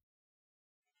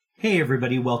Hey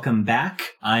everybody, welcome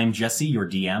back. I'm Jesse, your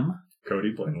DM.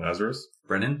 Cody playing Lazarus.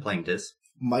 Brennan playing Dis.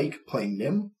 Mike playing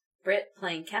Nim. Britt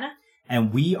playing Kenna.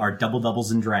 And we are Double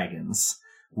Doubles and Dragons.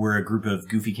 We're a group of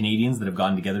goofy Canadians that have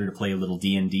gotten together to play a little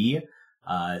D&D.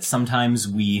 Sometimes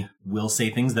we will say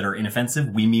things that are inoffensive.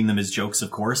 We mean them as jokes, of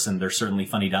course, and they're certainly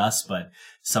funny to us, but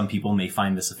some people may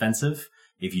find this offensive.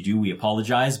 If you do, we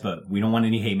apologize, but we don't want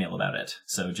any hate mail about it.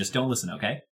 So just don't listen,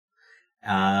 okay?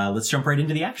 Let's jump right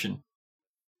into the action.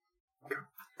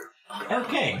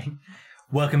 Okay.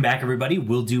 Welcome back, everybody.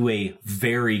 We'll do a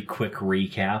very quick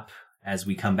recap as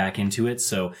we come back into it.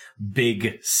 So,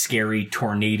 big, scary,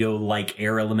 tornado-like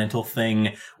air elemental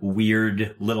thing,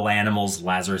 weird little animals.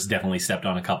 Lazarus definitely stepped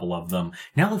on a couple of them.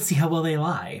 Now let's see how well they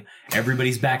lie.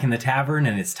 Everybody's back in the tavern,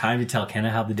 and it's time to tell Kenna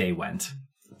how the day went.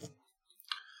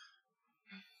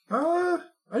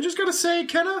 I just gotta say,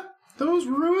 Kenna, those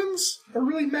ruins are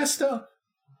really messed up.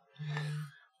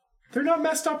 They're not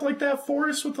messed up like that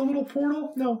forest with the little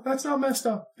portal. No, that's not messed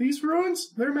up. These ruins,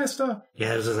 they're messed up.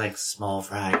 Yeah, this is like small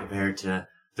fry compared to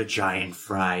the giant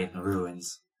fry in the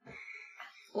ruins.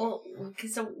 Well,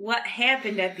 so what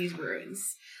happened at these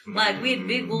ruins? Like, we had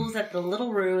big wolves at the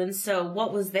little ruins, so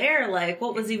what was there? Like,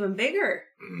 what was even bigger?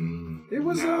 It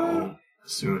was, Now,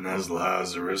 as soon as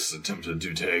Lazarus attempted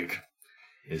to take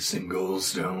a single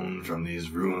stone from these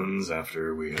ruins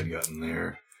after we had gotten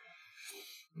there,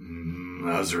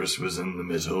 Lazarus was in the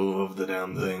middle of the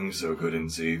damn thing, so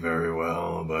couldn't see very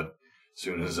well, but as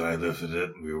soon as I lifted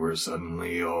it, we were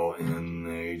suddenly all in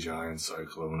a giant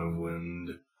cyclone of wind.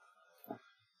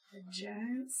 A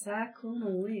giant cyclone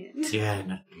of wind. Yeah,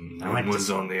 and I One went was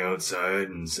to... on the outside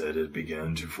and said it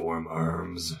began to form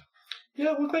arms.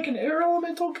 yeah, it looked like an air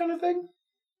elemental kind of thing.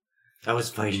 I was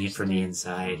fighting it from the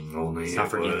inside. Only Let's it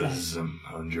not forget was that.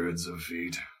 hundreds of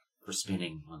feet. We're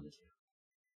spinning on the two.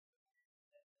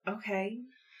 Okay.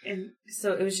 And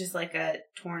so it was just like a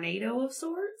tornado of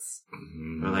sorts?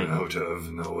 Or like- Out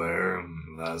of nowhere,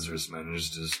 Lazarus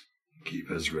managed to keep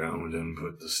his ground and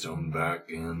put the stone back,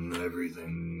 and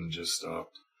everything just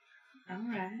stopped.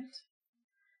 Alright.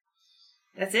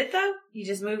 That's it, though? You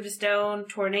just moved a stone,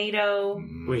 tornado.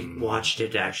 We watched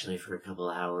it actually for a couple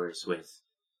hours with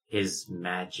his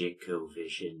magico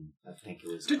vision. I think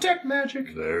it was... Detect magic.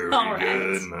 Very All right.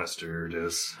 good, Master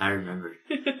Dis. I remember.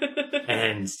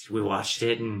 And we watched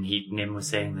it, and Nim was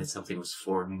saying that something was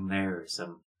forming there, or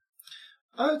some...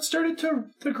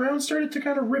 The ground started to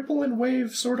kind of ripple and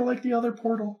wave, sort of like the other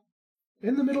portal.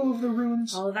 In the middle of the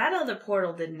ruins. Oh, that other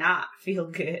portal did not feel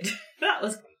good. That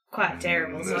was quite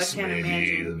terrible, so I This can't may be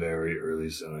imagine. the very early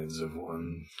signs of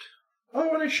one.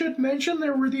 Oh, and I should mention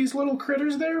there were these little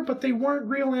critters there, but they weren't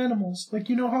real animals. Like,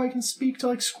 you know how I can speak to,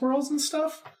 like, squirrels and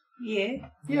stuff? Yeah.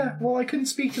 Yeah, well, I couldn't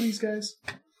speak to these guys.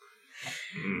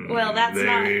 Well, that's they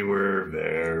not- were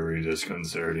very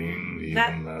disconcerting. Even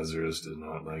That- Lazarus did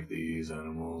not like these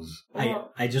animals.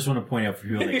 Well, I just want to point out for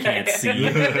people that can't see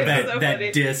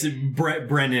So funny.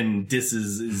 Brennan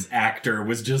Dis's actor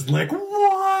was just like,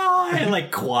 why?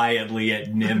 Like quietly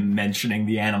at Nim mentioning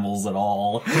the animals at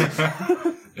all.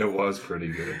 It was pretty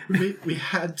good. We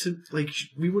had to, like,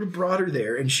 we would have brought her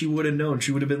there, and she would have known.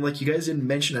 She would have been like, you guys didn't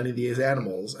mention any of these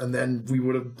animals, and then we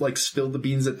would have, like, spilled the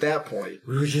beans at that point.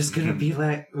 We were just gonna be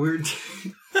like... we were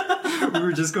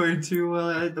just going to...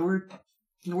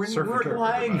 we weren't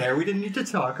lying there. We didn't need to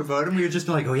talk about them. We were just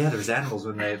like, oh yeah, there's animals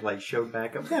when they, like, showed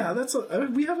back up. Yeah,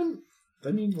 we haven't... I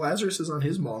mean, Lazarus is on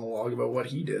his monologue about what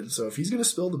he did, so if he's going to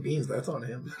spill the beans, that's on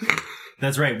him.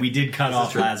 That's right, we did cut This is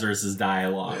off true. Lazarus's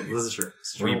dialogue. This is true.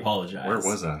 We apologize. Where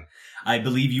was I? I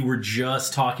believe you were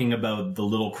just talking about the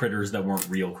little critters that weren't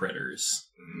real critters.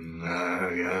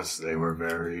 Yes, they were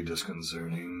very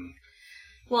disconcerting.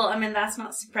 well, I mean, that's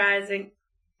not surprising.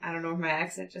 I don't know where my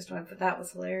accent just went, but that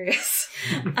was hilarious.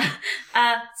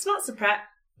 It's not surprising.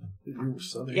 You were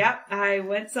Southern. Yep, I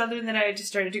went Southern, then I just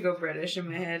started to go British in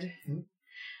my head.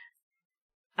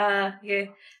 Yeah.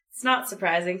 It's not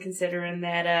surprising considering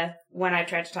that when I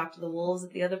tried to talk to the wolves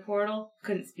at the other portal,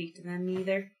 couldn't speak to them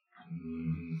either.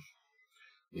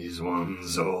 These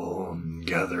ones all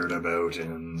gathered about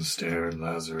and stared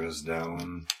Lazarus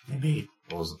down, Maybe...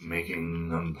 was making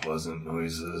unpleasant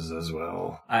noises as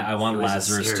well. I want It was a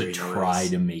Lazarus to scary try noise.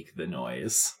 to make the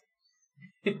noise.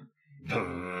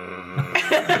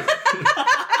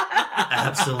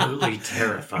 Absolutely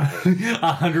terrified.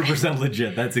 100%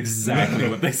 legit. That's exactly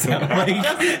what they sound like.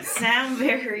 Doesn't sound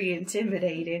very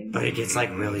intimidating. But it gets, like,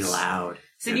 really loud.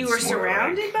 So you were It's more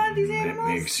surrounded like by these It animals?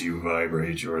 makes you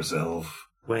vibrate yourself.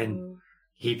 When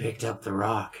he picked up the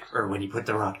rock, or when he put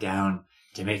the rock down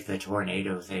to make the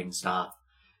tornado thing stop,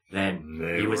 then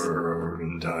They he was were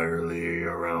entirely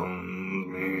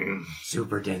around me,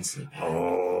 super densely packed.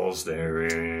 all else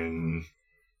therein.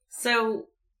 So,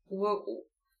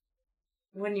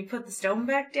 when you put the stone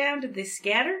back down, did they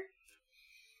scatter?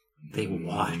 They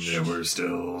watched. They were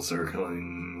still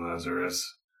circling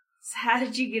Lazarus. So how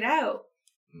did you get out?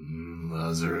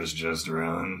 Lazarus just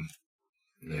ran.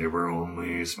 They were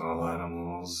only small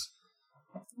animals.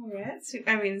 Yeah, it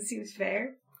seems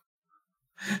fair.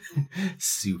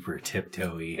 Super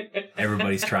tiptoey.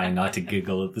 Everybody's trying not to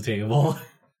giggle at the table.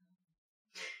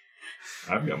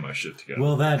 I've got my shit together.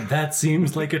 Well, that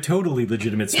seems like a totally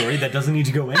legitimate story that doesn't need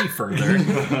to go any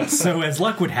further. So, as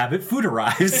luck would have it, food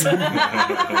arrives.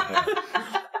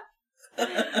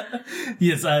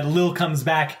 Yes, Lil comes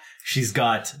back. She's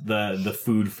got the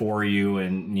food for you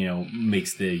and,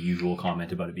 makes the usual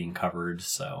comment about it being covered,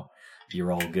 so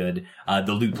you're all good.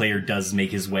 The lute player does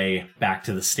make his way back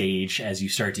to the stage as you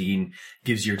start to eat and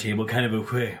gives your table kind of a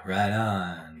quick, right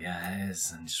on,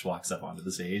 guys, and just walks up onto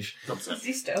the stage. Is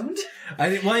he stoned?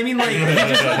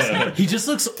 He just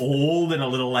looks old and a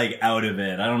little, out of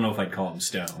it. I don't know if I'd call him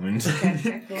stoned.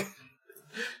 Okay, cool.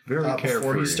 Very carefree.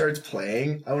 Before he starts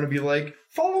playing, I want to be like,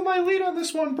 follow my lead on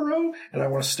this one, bro. And I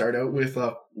want to start out with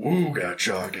wooga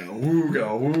chugga, wooga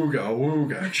wooga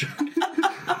wooga chugga.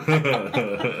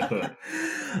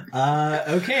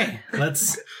 Okay,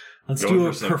 let's do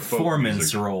a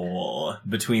performance roll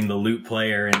between the lute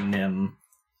player and Nim.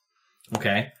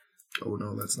 Okay. Oh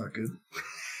no, that's not good.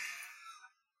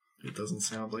 It doesn't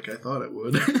sound like I thought it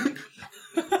would.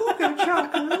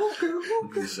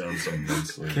 You sound so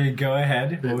immensely. Okay, go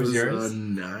ahead. What was yours?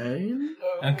 9.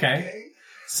 Okay.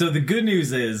 So the good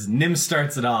news is Nim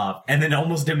starts it off and then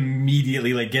almost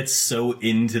immediately gets so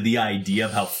into the idea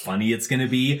of how funny it's going to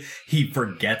be, he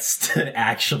forgets to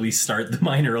actually start the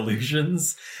minor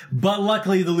illusions. But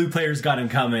luckily the lute player's got him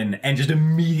coming and just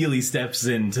immediately steps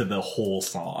into the whole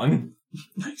song.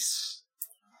 Nice.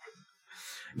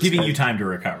 Giving you time to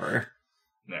recover.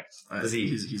 Next.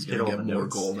 He's going to get more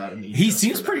gold out of me. He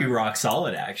seems pretty rock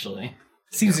solid, actually.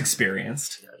 Seems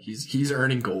experienced. Yeah, he's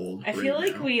earning gold. I feel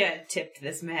like we tipped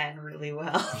this man really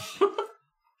well.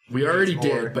 We already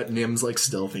did, but Nim's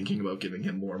still thinking about giving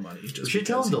him more money. We should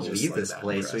tell him to leave this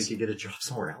place so he can get a job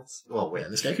somewhere else. Well, wait. Yeah,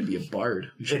 this guy could be a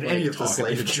bard. We should any of the talk him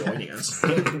into slaves joining us.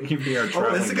 He'd be our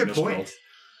That's a good minstrel. point.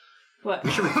 What?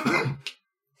 We should recruit him.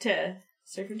 To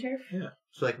surf and turf? Yeah.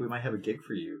 So we might have a gig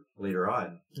for you later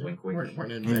on. Wink, wink. We're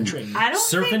adventuring. I don't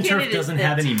Surf think and Turf it is doesn't the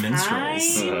have any time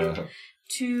minstrels.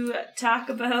 to talk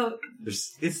about...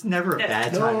 It's never a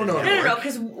bad time. No,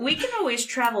 because we can always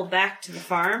travel back to the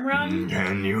farm run.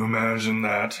 Can you imagine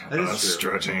that? That is Us true.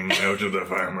 strutting out of the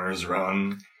farmer's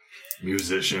run,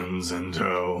 musicians in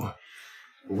tow.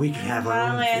 We can have our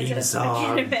Well, own I theme can't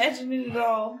song. imagine it at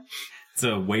all. It's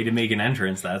a way to make an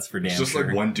entrance, that's for damn It's just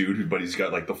sure. one dude, but he's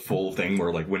got the full thing where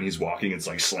when he's walking, it's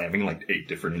slamming 8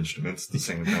 different instruments at the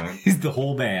same time. He's the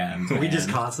whole band. We just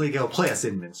man. constantly go, play us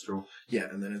in minstrel. Yeah,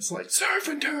 and then it's surf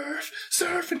and turf,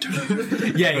 surf and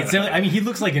turf. Yeah, it's he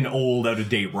looks like an old,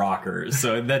 out-of-date rocker,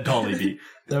 so that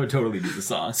would totally be the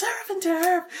song. Surf and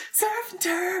turf, surf and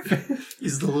turf.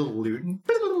 He's the little lutin.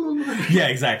 Yeah,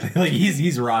 exactly.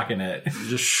 He's rocking it.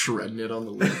 Just shredding it on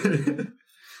the lid.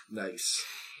 Nice.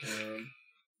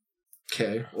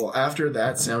 Okay, well, after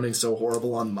that sounding so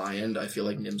horrible on my end, I feel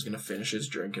like Nim's going to finish his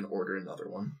drink and order another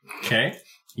one. Okay.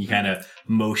 You kind of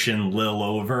motion Lil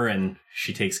over, and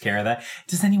she takes care of that.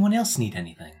 Does anyone else need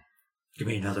anything? Give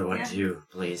me another one too,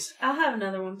 please. I'll have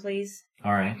another one, please.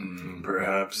 All right.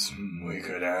 Perhaps we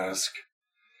could ask.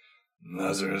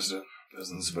 Lazarus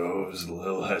doesn't suppose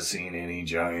Lil has seen any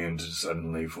giant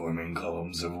suddenly forming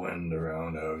columns of wind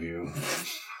around, have you?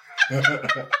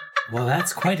 Well,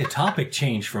 that's quite a topic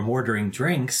change from ordering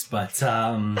drinks, but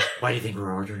Why do you think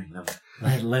we're ordering them?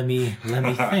 let me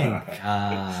think.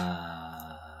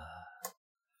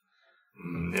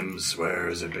 Nim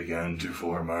swears it began to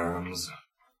form arms.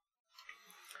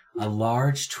 A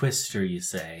large twister, you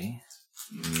say,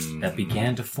 that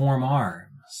began to form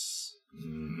arms.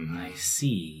 I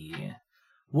see.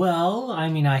 Well, I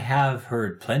have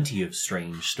heard plenty of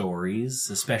strange stories,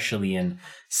 especially in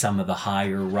some of the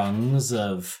higher rungs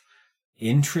of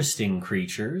interesting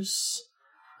creatures.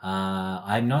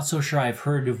 I'm not so sure I've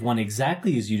heard of one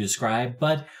exactly as you described,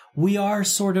 but we are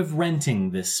sort of renting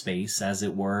this space, as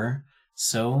it were,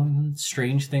 so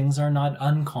strange things are not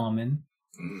uncommon.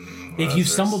 If you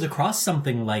stumbled across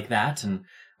something like that and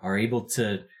are able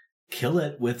to kill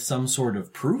it with some sort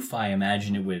of proof, I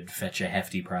imagine it would fetch a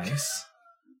hefty price.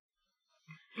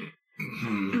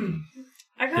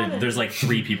 I got There's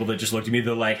 3 people that just looked at me.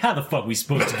 They're like, how the fuck we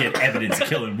supposed to get evidence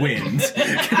killing wind?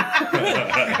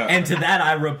 And to that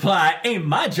I reply, ain't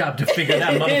my job to figure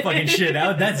that motherfucking shit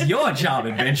out. That's your job,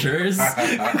 adventurers.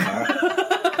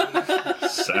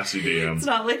 Sassy DM. It's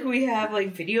not like we have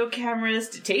like video cameras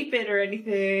to tape it or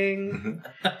anything.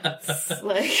 It's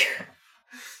like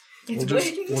We'll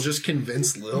just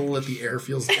convince Lil that the air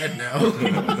feels dead now.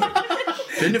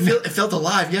 It felt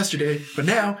alive yesterday, but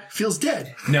now it feels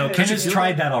dead. No, Kenna's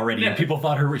tried that already, and people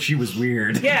thought she was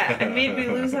weird. Yeah, it made me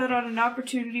lose out on an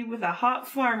opportunity with a hot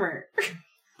farmer.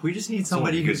 We just need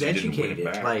somebody who's because you didn't win it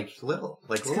educated, back. like Lil.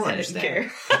 Like Lil I didn't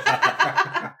understand.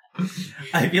 care.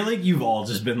 I feel like you've all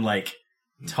just been like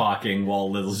talking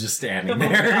while Little's just standing Oh,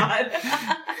 there. God.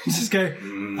 He's just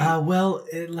going, well,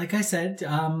 like I said,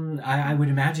 I would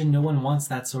imagine no one wants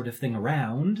that sort of thing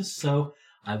around, so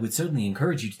I would certainly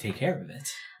encourage you to take care of it.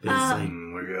 It's like,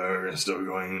 We are still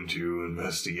going to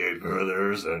investigate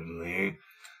further, certainly.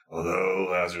 Although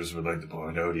Lazarus would like to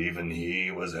point out even he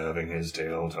was having his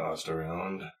tail tossed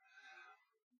around.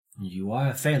 You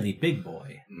are a fairly big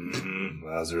boy.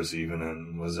 Lazarus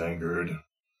even was angered.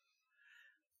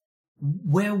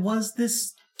 Where was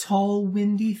this tall,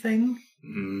 windy thing?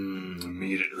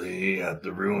 Immediately at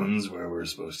the ruins where we're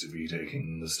supposed to be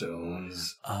taking the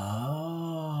stones.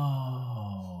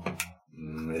 Oh.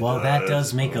 Well, that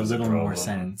does make a little more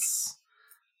sense.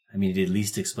 I mean, it at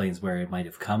least explains where it might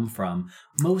have come from.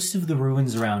 Most of the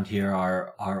ruins around here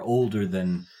are older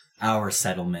than our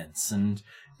settlements, and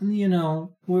you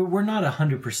know, we're not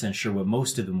 100% sure what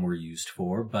most of them were used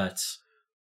for, but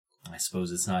I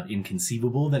suppose it's not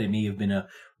inconceivable that it may have been a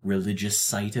religious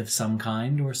site of some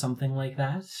kind or something like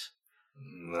that.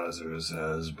 Lazarus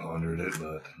has pondered it,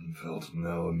 but felt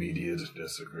no immediate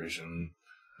desecration.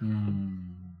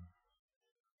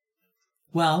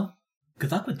 Well,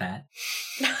 good luck with that.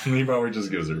 He probably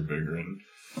just gives her a big grin.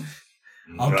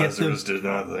 Lazarus did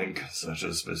not think such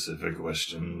a specific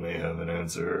question may have an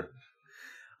answer.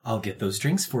 I'll get those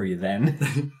drinks for you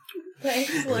then.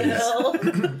 Thanks,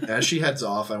 Lil. As she heads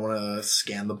off, I want to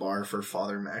scan the bar for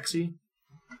Father Maxie.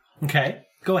 Okay,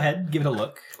 go ahead, give it a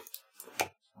look.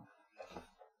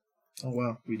 Oh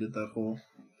wow, we did that whole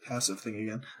passive thing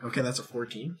again. Okay, that's a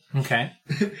 14. Okay.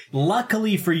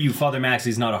 Luckily for you, Father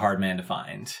Maxie's not a hard man to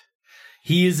find.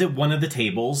 He is at one of the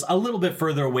tables, a little bit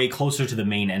further away, closer to the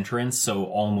main entrance, so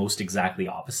almost exactly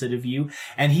opposite of you.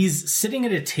 And he's sitting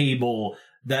at a table,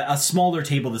 a smaller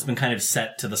table that's been kind of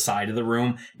set to the side of the room.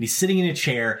 And he's sitting in a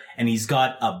chair, and he's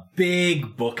got a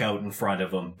big book out in front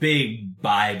of him, big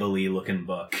Bible-y looking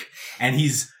book. And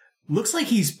looks like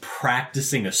he's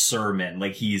practicing a sermon,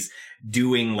 like he's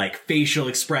doing like facial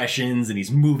expressions and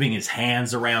he's moving his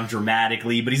hands around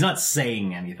dramatically, but he's not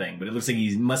saying anything, but it looks like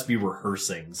he must be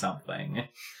rehearsing something.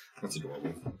 That's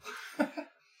adorable.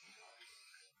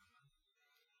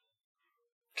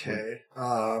 Okay.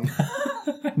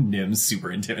 Nim's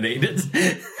super intimidated.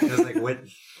 I was like, what?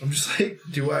 I'm just like,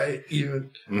 do I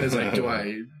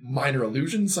minor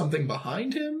illusion something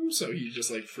behind him so he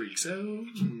just like freaks out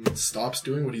and stops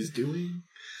doing what he's doing?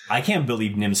 I can't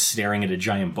believe Nim's staring at a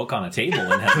giant book on a table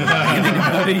and hasn't done anything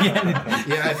about it yet.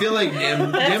 Yeah, I feel like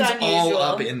Nim's all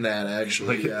up in that,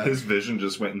 actually. Like, Yeah. his vision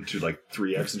just went into, like,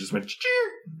 3x and just went,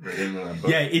 right into that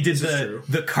book. Yeah, it did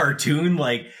the cartoon,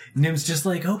 like, Nim's just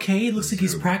like, okay, it looks like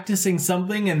he's practicing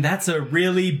something, and that's a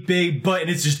really big butt, and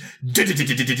it's just,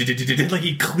 like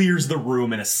he clears the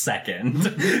room in a second.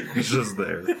 He's just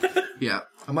there. Yeah.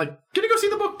 I'm like, gonna go see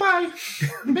the book, bye!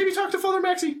 Maybe talk to Father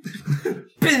Maxie.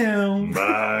 Boom!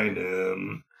 Bye,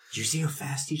 Nim. Did you see how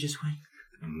fast he just went?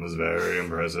 It was very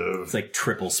impressive. It's like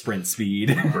triple sprint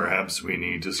speed. Perhaps we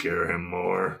need to scare him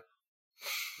more.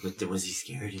 But was he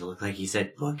scared? He looked like he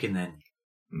said book and then...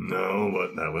 No,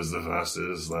 but that was the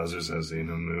fastest Lazarus has seen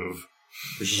him move.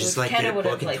 We should just like get a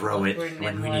book and throw it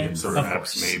when we need him.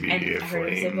 Perhaps maybe And a I heard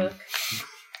him say flame. book.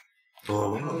 We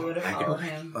Oh, would have I followed could...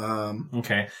 him.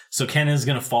 Okay, so Ken is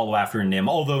going to follow after Nim,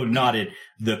 although not at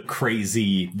the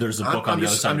crazy, there's a book on the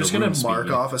other side I'm of just the room gonna mark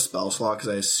speed. off a spell slot because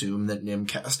I assume that Nim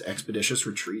cast Expeditious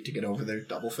Retreat to get over there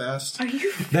double fast. Are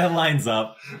you? That lines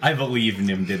up. I believe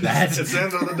Nim did that. It's the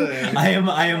end of the day. I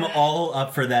am all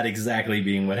up for that exactly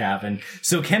being what happened.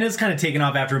 So Ken is kind of taken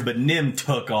off after him, but Nim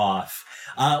took off.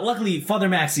 Luckily, Father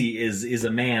Maxie is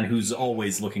a man who's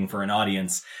always looking for an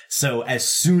audience. So as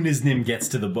soon as Nim gets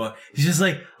to the book, he's just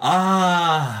like,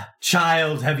 "Ah,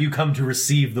 child, have you come to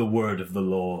receive the word of the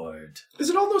Lord?" Is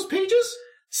it on those pages?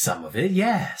 Some of it,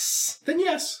 yes. Then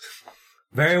yes.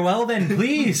 Very well then,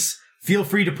 please. Feel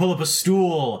free to pull up a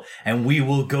stool, and we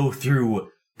will go through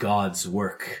God's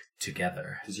work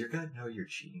together. Does your god know you're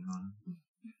cheating on him?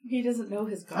 He doesn't know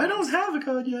his god. I don't have a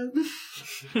god yet.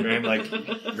 Man, like,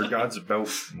 your god's about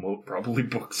probably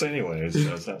books anyways,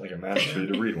 so it's not like a matter for you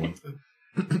to read one.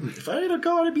 If I had a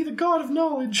god, I'd be the god of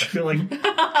knowledge. I feel like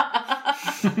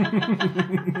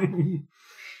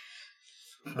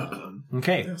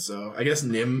Okay. Yeah, so I guess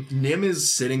Nim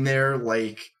is sitting there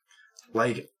like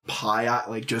pie,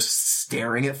 like just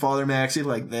staring at Father Maxi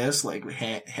like this, like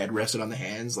head rested on the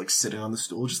hands, like sitting on the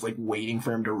stool, just like waiting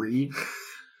for him to read.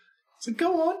 It's like,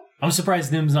 go on. I'm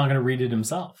surprised Nim's not going to read it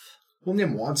himself. Well,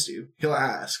 Nim wants to. He'll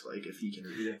ask, like, if he can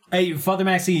read it. Hey, Father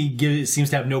Maxi seems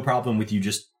to have no problem with you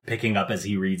just picking up as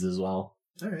he reads as well.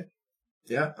 All right.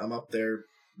 Yeah, I'm up there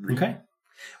reading. Okay.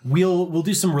 We'll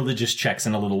do some religious checks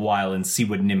in a little while and see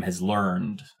what Nim has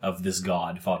learned of this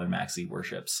god Father Maxi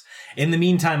worships. In the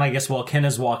meantime, I guess while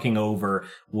Kenna's walking over,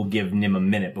 we'll give Nim a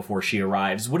minute before she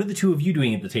arrives. What are the two of you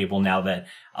doing at the table now that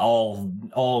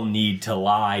all need to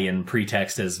lie and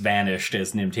pretext has vanished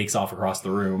as Nim takes off across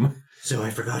the room? So I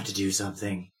forgot to do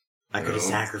something. I could have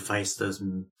sacrificed those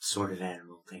sort of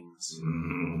animal things.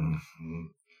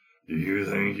 Do you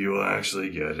think you'll actually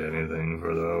get anything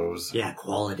for those? Yeah,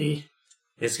 quality.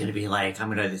 It's gonna be like, I'm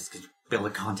gonna be able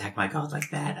to contact my god like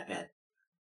that, I bet.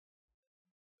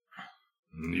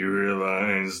 You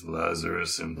realize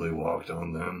Lazarus simply walked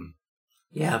on them?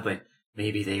 Yeah, but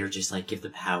maybe they are just like, give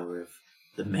the power of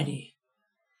the many.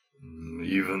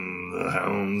 Even the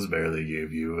hounds barely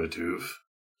gave you a tooth.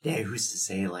 Yeah, who's to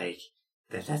say, like,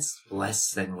 that's less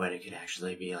than what it could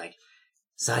actually be, like,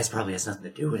 size probably has nothing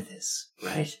to do with this,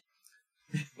 right?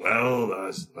 Well,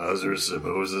 Lazarus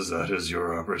supposes that is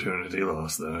your opportunity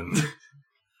lost then.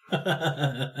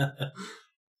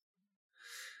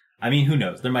 I mean, who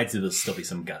knows? There might still be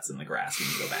some guts in the grass when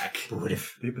you go back. But what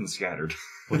if They've been scattered.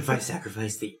 what if I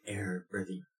sacrifice the air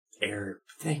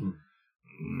thing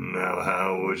Now,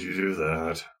 how would you do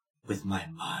that? with my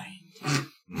mind?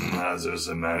 Lazarus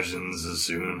imagines as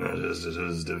soon as it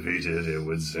is defeated, it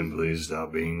would simply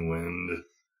stop being wind.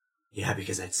 Yeah,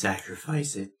 because I'd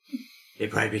sacrifice it.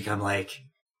 It'd probably become like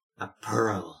a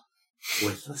pearl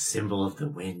with the symbol of the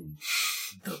wind.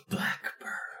 The Black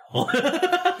Pearl.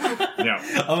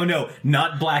 Yeah. Oh no,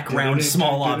 not black round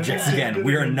small objects again.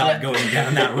 We are not going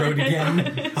down that road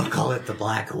again. I'll call it the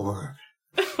Black Orb.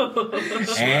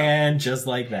 And just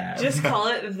like that. Just call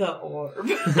it the orb.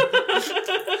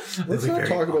 Let's not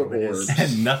talk about orbs.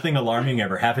 And nothing alarming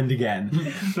ever happened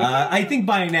again. I think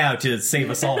by now, to save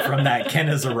us all from that, Ken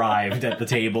has arrived at the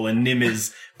table and Nim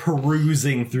is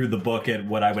perusing through the book at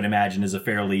what I would imagine is a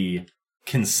fairly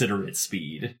considerate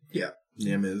speed. Yeah,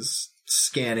 Nim is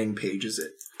scanning pages at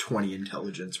 20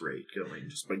 intelligence rate going,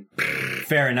 just like...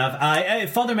 Fair enough.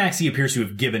 Father Maxi appears to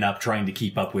have given up trying to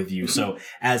keep up with you, so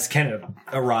as Ken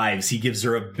arrives, he gives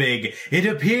her a big, "It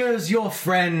appears your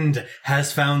friend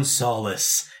has found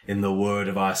solace in the word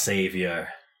of our Savior."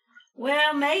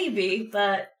 Well, maybe,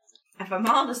 but if I'm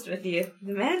honest with you,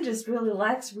 the man just really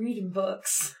likes reading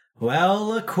books.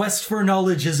 Well, a quest for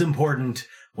knowledge is important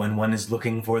when one is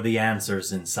looking for the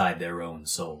answers inside their own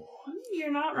soul.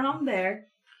 You're not wrong there.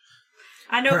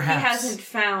 I know Perhaps. he hasn't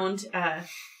found,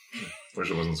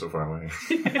 Wish it wasn't so far away.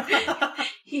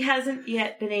 he hasn't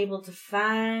yet been able to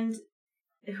find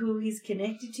who he's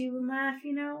connected to in life,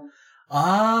 you know?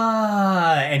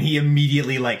 And he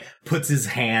immediately, puts his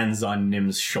hands on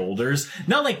Nim's shoulders.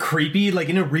 Not, creepy,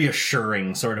 in a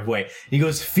reassuring sort of way. He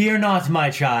goes, "Fear not, my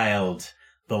child.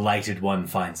 The Lighted One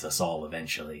finds us all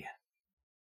eventually."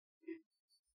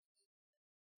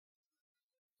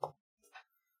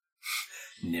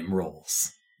 Nim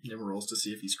rolls. Nim rolls to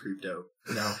see if he's creeped out.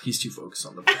 No, he's too focused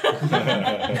on the...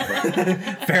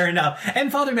 Fair enough.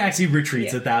 And Father Maxi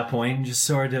retreats at that point and just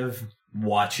sort of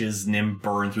watches Nim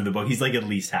burn through the book. He's at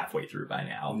least halfway through by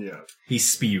now. Yeah.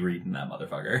 He's speed reading that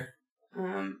motherfucker.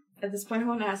 At this point, I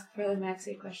want to ask Father Maxi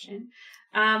a question.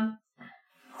 Father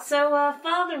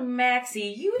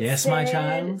Maxi, you had Yes, said my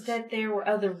child? that there were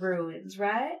other ruins,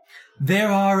 right? There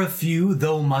are a few,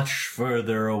 though much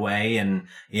further away and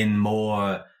in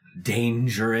more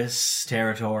dangerous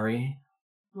territory.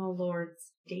 Oh, Lord,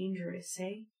 it's dangerous,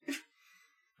 eh?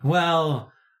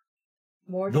 Well,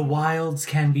 More the wilds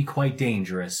can be quite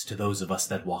dangerous to those of us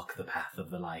that walk the path of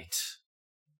the light.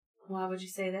 Why would you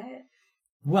say that?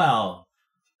 Well,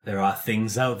 there are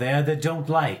things out there that don't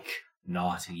like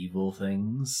not evil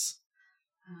things.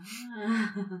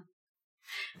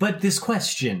 But this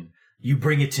question, you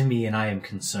bring it to me and I am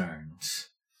concerned.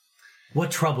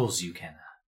 What troubles you, Kenna?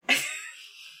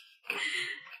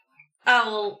 Oh,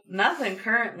 well, nothing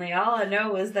currently. All I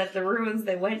know is that the ruins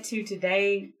they went to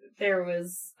today, there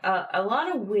was a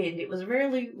lot of wind. It was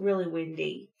really, really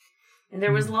windy. And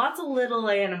there was lots of little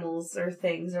animals or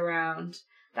things around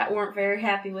that weren't very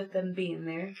happy with them being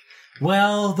there.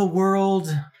 Well, the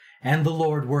world and the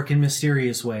Lord work in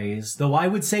mysterious ways, though I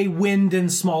would say wind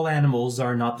and small animals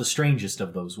are not the strangest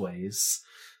of those ways.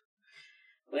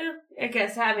 Well, I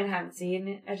guess I haven't seen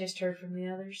it. I just heard from the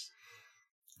others.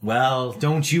 Well,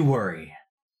 don't you worry.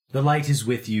 The light is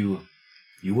with you.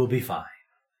 You will be fine.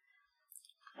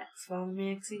 That's Father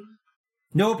Maxie.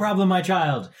 No problem, my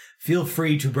child. Feel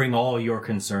free to bring all your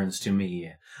concerns to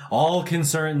me. All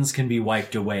concerns can be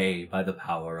wiped away by the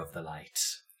power of the light.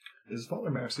 Is Father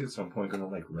Maxie at some point going to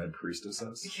like Red Priestess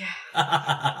us?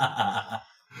 Yeah.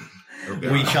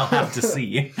 We shall have to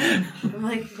see.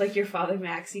 like your Father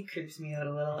Maxie creeps me out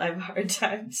a little. I have a hard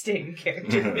time staying in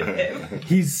character with him.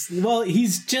 He's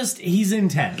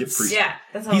intense. Get priest. Yeah,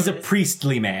 that's all He's it a is.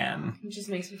 priestly man. It just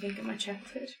makes me think of my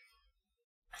childhood.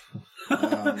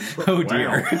 Oh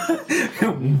dear.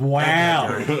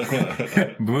 Wow.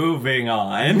 Moving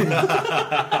on.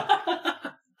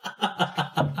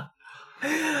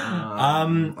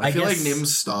 I feel guess- like Nim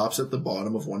stops at the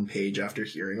bottom of one page after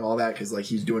hearing all that because like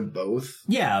he's doing both,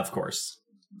 Yeah, of course.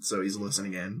 so he's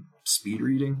listening in, speed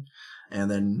reading, and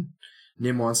then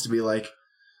Nim wants to be like,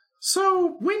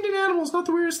 "So wind and animals, not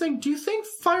the weirdest thing. Do you think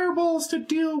fireballs to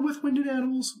deal with wind and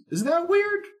animals? Is that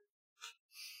weird?"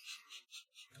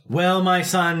 Well, my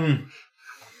son,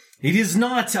 it is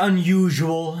not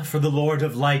unusual for the Lord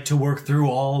of Light to work through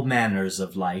all manners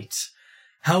of light.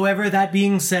 However, that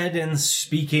being said, and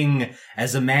speaking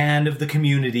as a man of the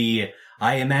community,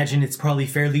 I imagine it's probably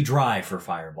fairly dry for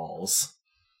fireballs.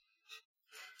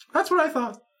 That's what I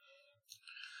thought.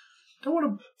 Don't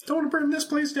want to burn this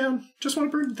place down. Just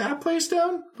want to burn that place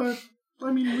down. But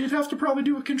I mean, we'd have to probably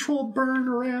do a controlled burn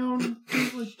around.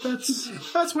 Like,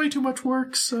 that's way too much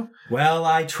work. So Well,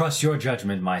 I trust your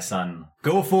judgment, my son.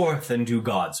 Go forth and do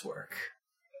God's work.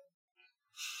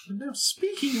 now,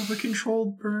 speaking of a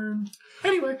controlled burn,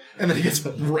 anyway, And then he gets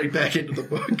right back into the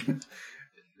book.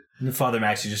 And Father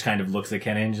Maxie just kind of looks at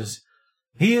Kenny and just,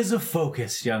 he is a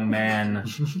focused young man.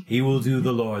 He will do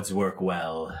the Lord's work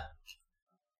well.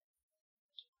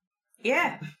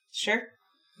 Yeah, sure.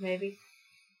 Maybe.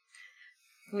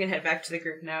 I'm gonna head back to the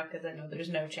group now because I know there's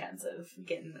no chance of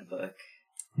getting the book.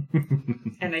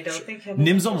 And I don't think Ken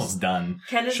Nim's almost done.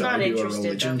 Ken is Shall not I do a interested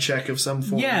religion though. check of some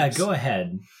form? Yeah, go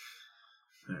ahead.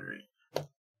 All right.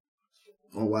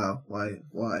 Oh wow,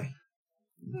 why?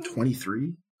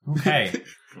 23. Okay.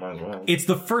 Might as well. It's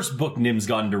the first book Nim's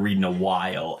gotten to read in a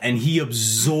while, and he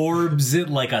absorbs it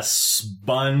like a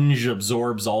sponge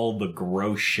absorbs all the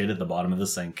gross shit at the bottom of the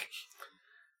sink.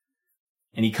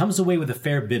 And he comes away with a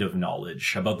fair bit of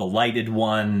knowledge about the Lighted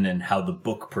One and how the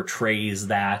book portrays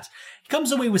that. He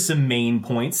comes away with some main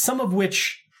points, some of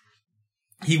which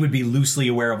he would be loosely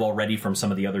aware of already from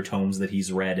some of the other tomes that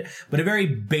he's read, but a very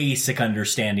basic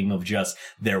understanding of just,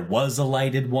 there was a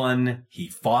Lighted One, he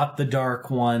fought the Dark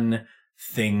One,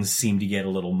 things seem to get a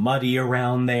little muddy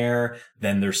around there,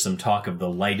 then there's some talk of the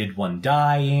Lighted One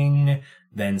dying,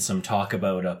 then some talk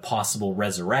about a possible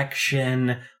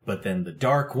resurrection, but then the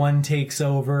Dark One takes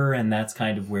over, and that's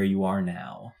kind of where you are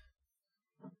now.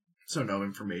 So no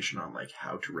information on like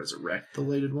how to resurrect the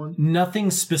Lighted One. Nothing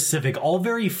specific, all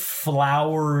very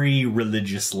flowery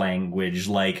religious language,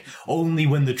 like only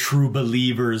when the true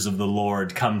believers of the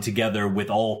Lord come together with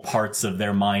all parts of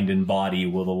their mind and body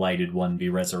will the Lighted One be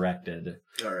resurrected.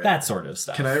 All right. That sort of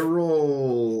stuff. Can I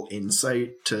roll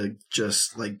insight to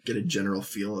just like get a general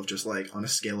feel of just like on a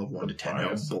scale of 1 to 10 how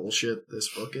Bias. bullshit this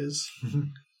book is?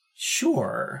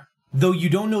 Sure. Though you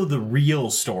don't know the real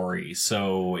story,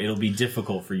 so it'll be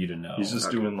difficult for you to know. He's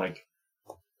just doing like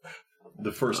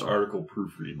the first article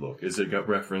proofread look. Is it got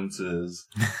references?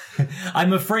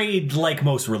 I'm afraid, like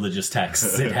most religious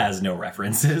texts, it has no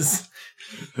references.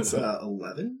 It's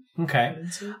 11. Okay.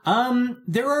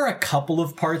 There are a couple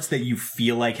of parts that you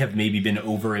feel like have maybe been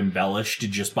over-embellished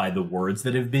just by the words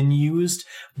that have been used,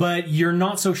 but you're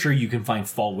not so sure you can find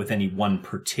fault with any one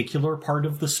particular part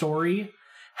of the story.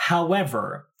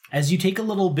 However, as you take a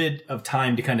little bit of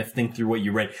time to kind of think through what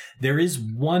you read, there is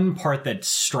one part that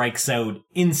strikes out,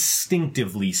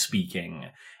 instinctively speaking,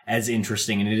 as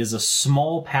interesting, and it is a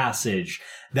small passage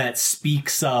that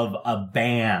speaks of a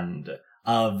band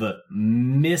of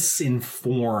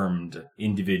misinformed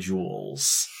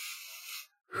individuals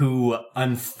who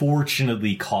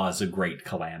unfortunately cause a great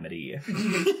calamity.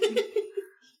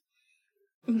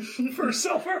 For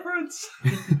self-reference.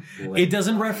 It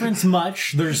doesn't reference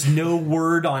much. There's no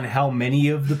word on how many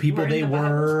of the people they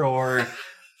were or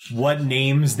what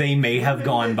names they may have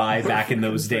gone by back in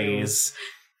those days.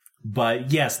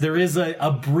 But yes, there is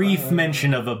a brief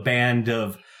mention of a band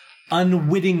of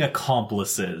unwitting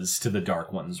accomplices to the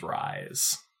Dark One's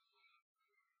rise.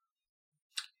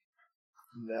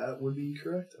 That would be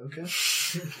correct. Okay.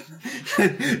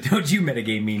 Don't you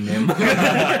metagame me, Nim?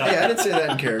 Yeah, I didn't say that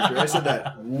in character. I said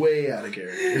that way out of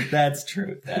character. That's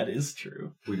true. That is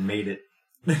true. we made it.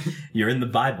 You're in the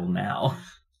Bible now.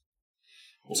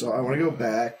 So I want to go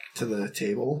back to the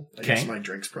table. I guess Okay. my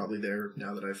drink's probably there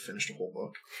now that I've finished a whole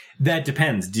book. That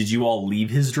depends. Did you all leave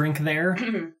his drink there?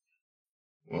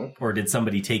 What? Or did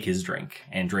somebody take his drink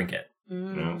and drink it?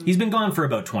 No. He's been gone for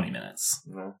about 20 minutes.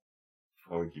 No.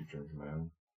 I would keep drinking my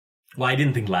own. Well, I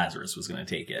didn't think Lazarus was going to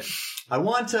take it. I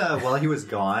want, while he was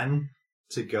gone,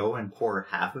 to go and pour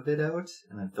half of it out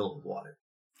and then fill it with water.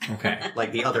 Okay.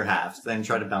 Like the other half, then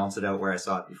try to balance it out where I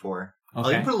saw it before. I'll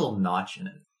Okay. even put a little notch in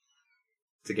it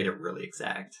to get it really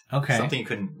exact. Okay. Something you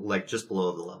couldn't, like, just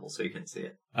below the level so you couldn't see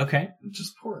it. Okay.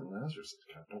 Just pour it in Lazarus'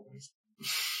 cup. Don't waste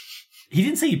He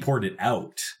didn't say he poured it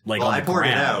out. Like Well, on I the poured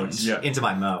ground. it out Yeah. into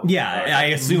my mouth. Yeah, Okay.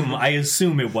 I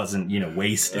assume it wasn't,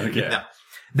 wasted. Okay. No,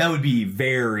 That would be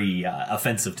very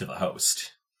offensive to the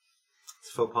host.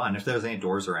 it's faux pas. And if there's any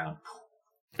doors around,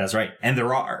 That's right. And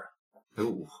there are.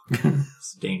 ooh,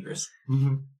 it's dangerous.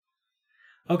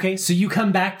 Okay, so you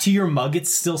come back to your mug.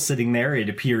 It's still sitting there. It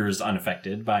appears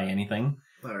unaffected by anything.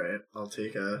 All right, I'll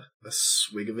take a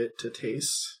swig of it to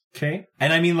taste. Okay.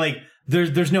 And I mean, like,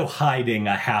 there's no hiding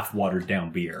a half watered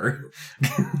down beer.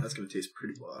 That's gonna taste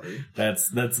pretty watery.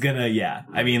 That's gonna, yeah.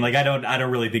 I mean, like, I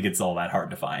don't really think it's all that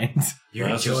hard to find. You're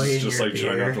Lazarus enjoying is just your like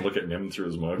trying beer. not to look at Nim through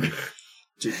his mug.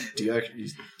 Do you actually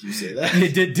do you say that?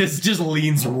 It just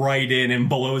leans right in and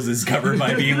blows his cover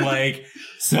by being like,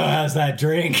 so how's that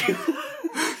drink?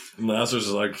 And Lazarus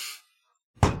is like...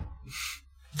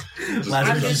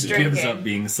 Lazarus just just gives drinking. up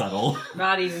being subtle.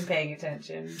 Not even paying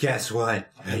attention. Guess what?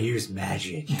 I use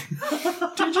magic.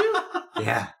 Did you?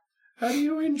 Yeah. How do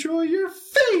you enjoy your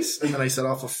face? And then I set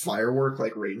off a firework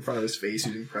like right in front of his face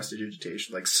using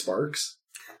prestidigitation, like sparks.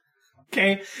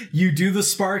 Okay, you do the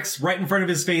sparks right in front of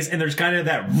his face, and there's kind of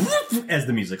that whoop as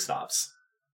the music stops.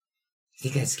 You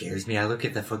think that scares me? I look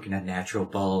at the fucking unnatural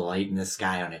ball of light in the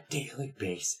sky on a daily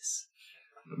basis.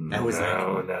 That was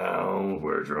now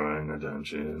we're drawing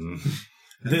attention.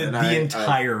 The And I-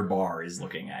 entire bar is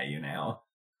looking at you now.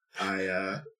 I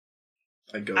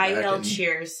go I back yell and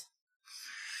cheers.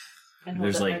 And hold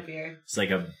There's up my like- beer. It's like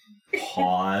a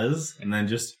pause, and then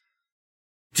just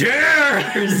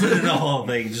cheers, and the whole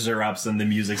thing just erupts, and the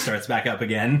music starts back up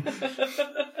again.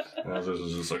 Lazarus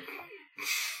is just like...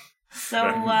 So,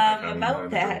 Back on about my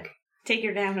that, drink. take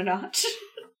her down a notch.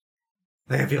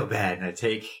 I feel bad, and I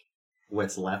take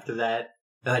what's left of that,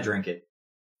 and I drink it.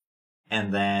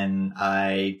 And then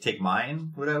I take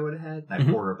mine, what I would have had, and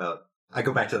I pour about... I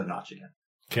go back to the notch again.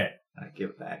 Okay. And I give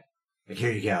it back. Like,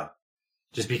 here you go.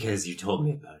 Just because you told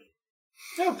me about it.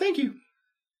 Oh, thank you.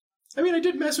 I mean, I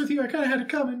did mess with you. I kind of had it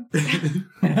coming.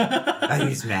 I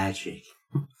use magic.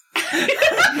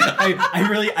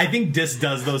 I think Dis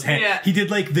does those hands. Yeah. He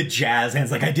did like the jazz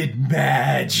hands, like I did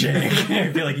magic.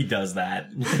 I feel like he does that.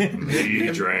 He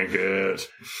drank it.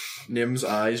 Nim's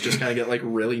eyes just kind of get like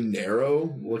really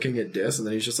narrow looking at Dis, and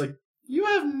then he's just like, You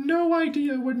have no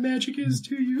idea what magic is,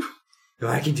 do you? So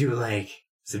I can do, like,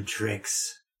 some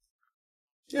tricks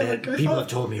Yeah, that like, people have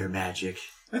told me are magic.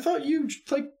 I thought you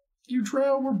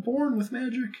drow were born with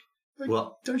magic. Like,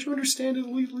 Well- don't you understand it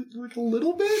like a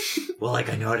little bit? Well, like,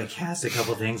 I know how to cast a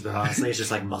couple things, but honestly, it's just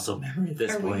like muscle memory at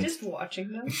this Are we point. just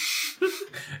watching them?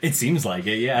 It seems like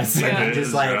it, yes. Like, Yeah. I'm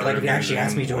just like if you actually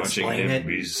asked me to Watching explain him it,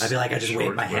 be I'd be like, I just wave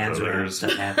short my with hands around and others.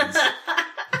 stuff happens.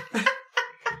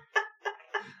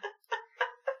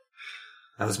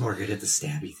 I was more good at the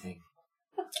stabby thing.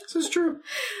 This is true.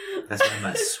 That's why I'm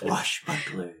a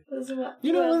swashbuckler.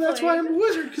 You know, and that's why I'm a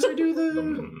wizard, because I do the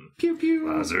Mm. pew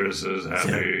pew, Lazarus is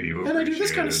happy you and I do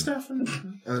this kind of appreciate it. stuff. And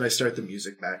and then I start the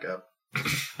music back up.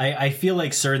 I feel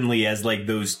like certainly as like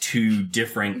those two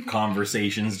different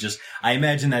conversations just I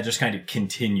imagine that just kind of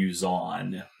continues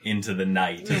on into the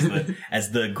night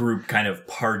as the group kind of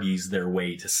parties their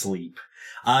way to sleep.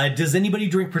 Does anybody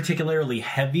drink particularly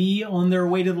heavy on their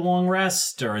way to the long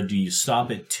rest, or do you stop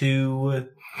at 2?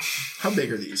 How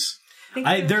big are these?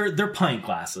 They're pint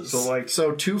glasses. So, like,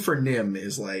 So 2 for Nim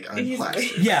is like I'm He's-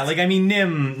 plastic. yeah, like I mean,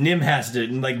 Nim has to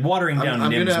like watering down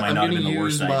Nims might not have been the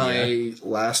worst use idea. my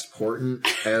last portent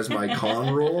as my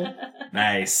con roll.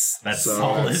 Nice, that's So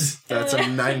solid. that's a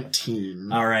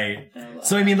 19. All right.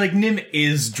 So I mean, like Nim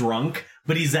is drunk,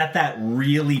 but he's at that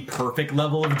really perfect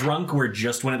level of drunk where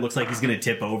just when it looks like he's gonna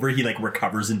tip over, he like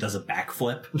recovers and does a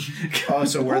backflip. Oh,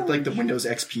 so we're at like the Windows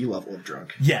XP level of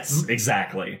drunk. Yes,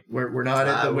 exactly. We're not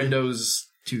at the Windows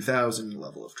 2000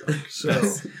 level of drunk. So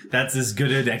That's as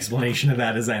good an explanation of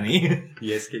that as any.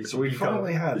 Yes, so we've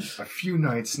finally had a few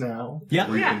nights now Yeah.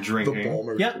 where we've been the drinking.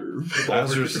 Balmer Yep. curve.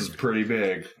 Lazarus is pretty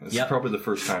big. This Yep. is probably the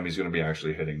first time he's going to be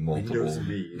actually hitting multiple Windows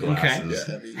me. glasses.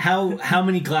 Yeah, heavy. How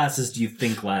many glasses do you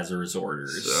think Lazarus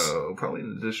orders? So, probably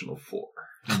an additional 4.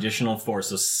 Additional 4,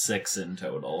 so 6 in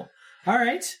total. All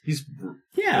right. He's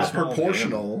Yeah. It's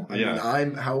proportional. I Yeah.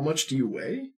 mean, how much do you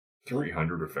weigh?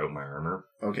 300 without my armor.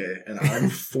 Okay, and I'm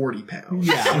 40 pounds.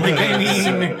 Yeah, like, I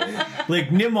mean,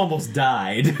 like, Nim almost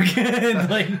died.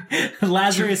 Like,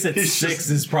 Lazarus at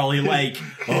 6 is probably like,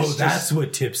 oh, that's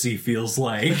what tipsy feels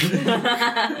like.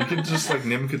 You could just, like,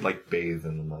 Nim could, like, bathe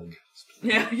in the mug.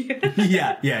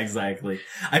 Yeah. Yeah, exactly.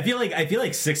 I feel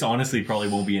like 6 honestly probably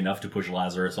won't be enough to push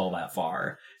Lazarus all that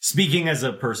far. Speaking as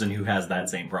a person who has that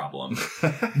same problem.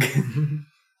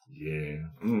 Yeah.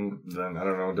 Then, I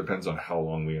don't know. It depends on how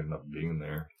long we end up being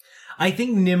there. I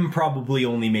think Nim probably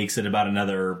only makes it about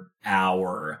another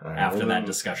hour Alright, after well, that then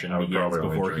discussion I would begins probably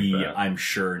only before drink he, that. I'm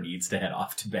sure, needs to head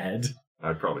off to bed.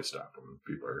 I'd probably stop when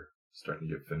people are starting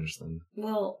to get finished then.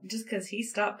 Well, just because he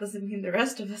stopped doesn't mean the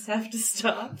rest of us have to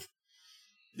stop.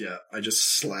 Yeah, I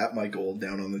just slap my gold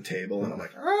down on the table and I'm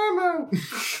like, oh no!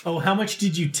 Oh, how much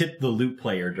did you tip the loot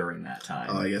player during that time?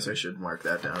 I guess I should mark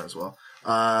that down as well.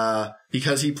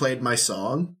 Because he played my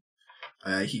song,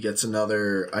 he gets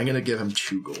another. I'm gonna give him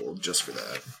 2 gold just for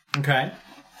that. Okay.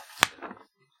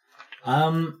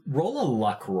 Roll a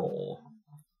luck roll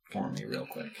for me real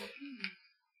quick.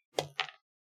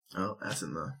 Oh, that's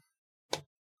in the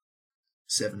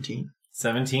 17.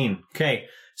 17. Okay.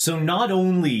 So not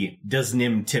only does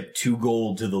Nim tip 2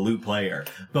 gold to the loot player,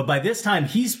 but by this time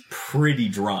he's pretty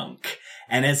drunk.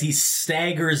 And as he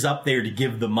staggers up there to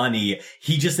give the money,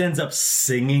 he just ends up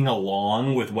singing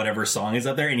along with whatever song is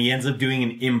up there, and he ends up doing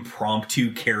an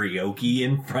impromptu karaoke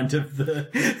in front of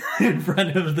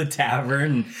the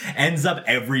tavern. Ends up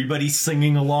everybody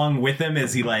singing along with him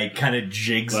as he like kind of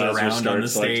jigs around on the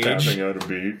stage. Like, tapping out a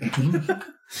beat.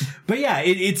 But yeah,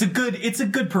 it's a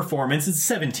good performance. It's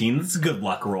 17. It's a good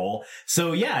luck roll.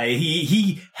 So yeah,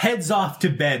 he heads off to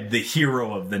bed, the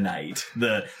hero of the night,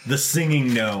 the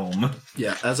singing gnome.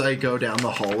 Yeah, as I go down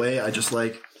the hallway, I just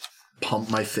like pump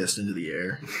my fist into the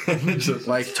air.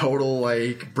 Like total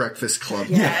like Breakfast Club.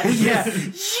 Yeah.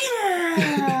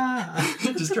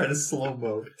 Just try to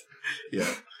slow-mo it.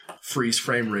 Yeah. Freeze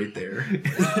frame right there.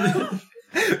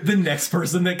 The next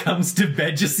person that comes to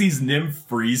bed just sees Nim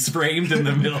freeze framed in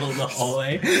the middle of the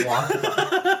hallway.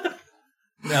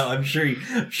 No, I'm sure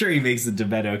he makes it to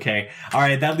bed okay. All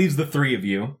right, that leaves the 3 of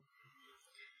you.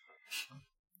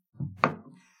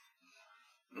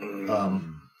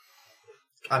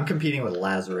 I'm competing with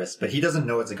Lazarus, but he doesn't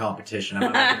know it's a competition.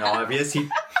 I'm not making it obvious.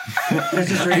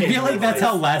 I feel like that's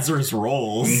how Lazarus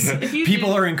rolls. you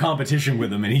People do- are in competition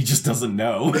with him, and he just doesn't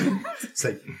know. It's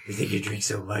like, you think you drink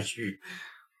so much? And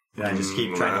I just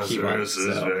keep trying to keep up. Lazarus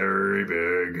is So. very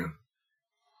big.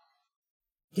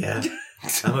 Yeah,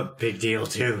 I'm a big deal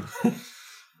too.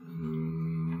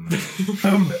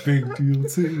 Big deal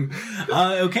too.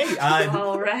 Okay.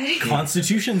 All right.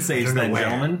 Constitution saves then, where.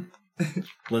 gentlemen.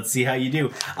 Let's see how you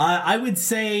do. I would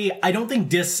say I don't think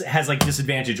Dis has like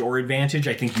disadvantage or advantage.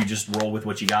 I think you just roll with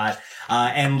what you got.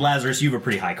 And Lazarus, you have a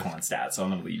pretty high con stat, so I'm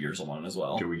going to leave yours alone as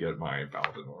well. Do we get my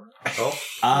paladin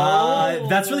aura?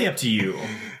 That's really up to you.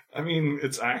 I mean,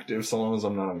 it's active so long as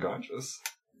I'm not unconscious.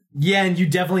 Yeah, and you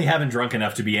definitely haven't drunk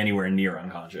enough to be anywhere near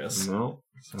unconscious. No.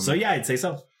 So yeah, I'd say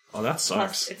so. Oh, that Plus,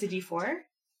 sucks. it's a D4.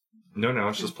 No,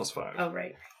 it's just +5. Oh,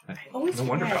 right. I always No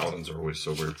wonder forget. paladins are always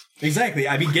sober. Exactly.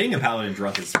 I mean, getting a paladin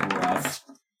drunk is rough.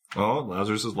 Oh,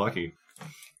 Lazarus is lucky.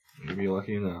 Maybe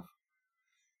lucky enough.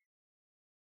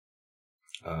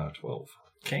 12.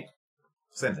 Okay.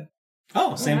 Same thing.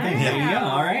 Oh, same thing. There you go.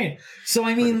 Wow. All right. So,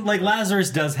 I mean, like,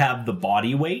 Lazarus does have the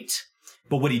body weight,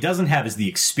 but what he doesn't have is the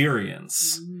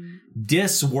experience.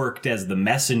 Dis worked as the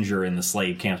messenger in the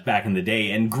slave camps back in the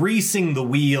day, and greasing the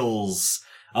wheels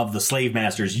of the slave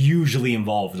masters usually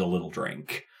involved a little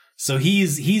drink. So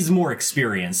he's more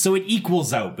experienced. So it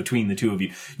equals out between the two of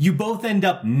you. You both end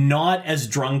up not as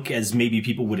drunk as maybe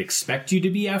people would expect you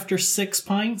to be after 6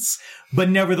 pints, but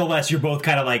nevertheless, you're both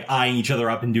kind of like eyeing each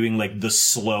other up and doing like the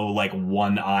slow, like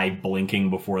one eye blinking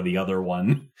before the other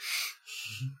one.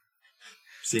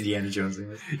 It's Indiana Jones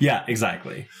thing. Yeah,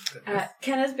 exactly.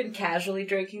 Kenna's been casually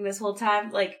drinking this whole time.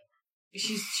 Like,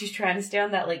 she's trying to stay on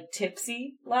that, like,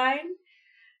 tipsy line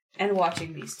and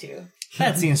watching these two.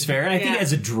 That seems fair. And I think Yeah.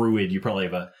 as a druid, you probably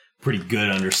have a pretty good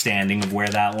understanding of where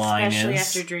that line Especially is.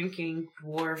 after drinking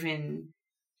dwarven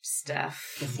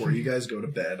stuff. Before you guys go to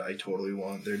bed, I totally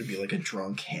want there to be like a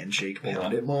drunk handshake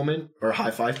pound it moment, or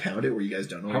high five pound it, where you guys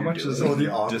don't know How what much you're is doing.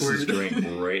 this is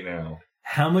drink right now?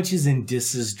 How much is in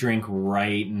Dis's drink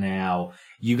right now?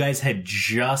 You guys had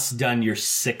just done your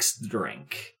 6th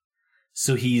drink.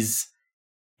 So he's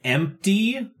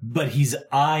empty, but he's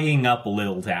eyeing up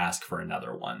Lil to ask for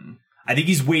another one. I think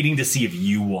he's waiting to see if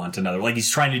you want another. Like he's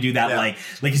trying to do that, like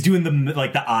he's doing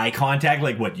the eye contact.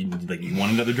 Like what? You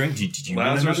want another drink? Did you want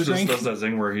Lazarus another just drink? does that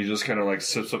thing where he just kind of like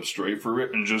sits up straight for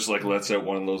it and just like lets out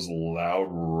one of those loud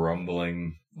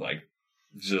rumbling, like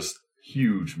just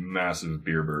huge, massive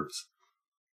beer burps.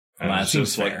 And Well, it's that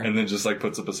just seems like, fair. and then just like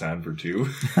puts up his hand for two.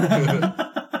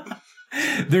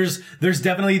 There's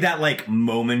definitely that like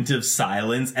moment of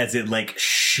silence as it like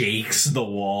shakes the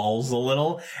walls a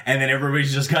little, and then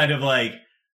everybody's just kind of like,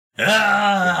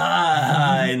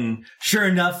 ah! And sure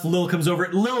enough, Lil comes over.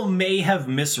 Lil may have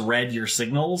misread your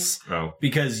signals Oh,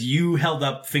 because you held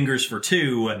up fingers for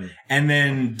two, and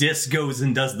then Dis goes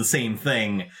and does the same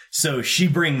thing. So she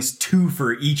brings 2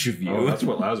 for each of you. oh, that's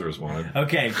what Lazarus wanted.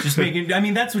 Okay, just making. I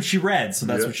mean, that's what she read, so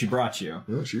that's Yeah. what she brought you.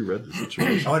 Oh, she read the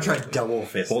situation. I want to try double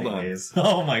fisting Hold on. these.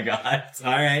 Oh my god!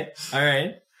 All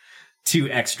right.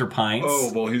 2 extra pints.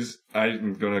 Oh, well,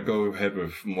 I'm gonna go ahead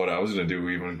with what I was gonna do,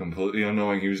 even completely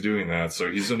unknowing he was doing that,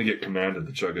 so he's gonna get commanded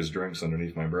to chug his drinks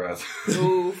underneath my breath.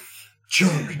 Oof.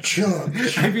 Chug, chug.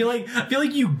 I feel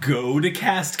like you go to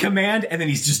cast command and then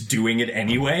he's just doing it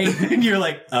anyway, and you're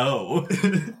like, oh.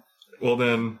 Well,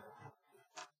 then,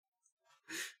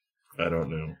 I don't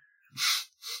know.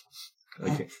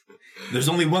 Okay. There's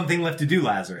only one thing left to do,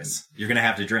 Lazarus. You're gonna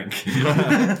have to drink.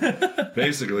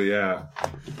 Basically, yeah.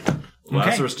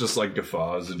 Lazarus just like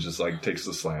guffaws and just like takes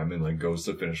the slam and like goes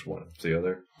to finish one after the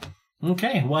other.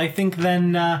 Okay, well, I think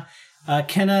then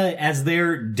Kenna, as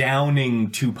they're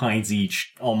downing 2 pints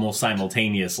each almost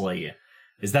simultaneously,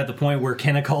 is that the point where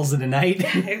Kenna calls it a night?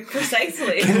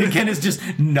 Precisely. Kenna's just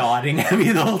nodding at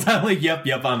me the whole time, like, yep,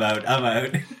 I'm out. All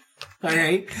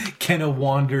right. Kenna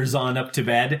wanders on up to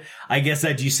bed. I guess,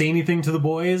 do you say anything to the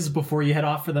boys before you head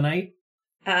off for the night?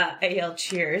 I yell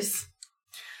cheers.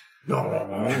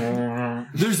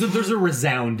 There's a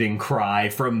resounding cry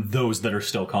from those that are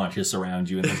still conscious around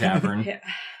you in the tavern. Yeah.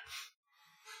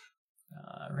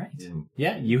 All right.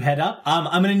 Yeah, you head up.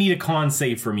 I'm going to need a con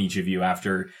save from each of you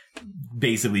after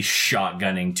basically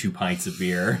shotgunning 2 pints of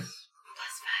beer.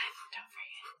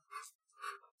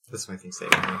 That's my thing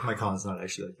saving me. My con's not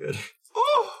actually that good.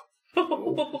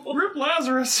 Rip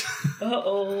Lazarus!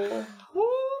 Uh-oh.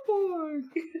 Oh boy!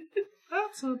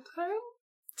 That's a 10.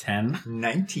 10.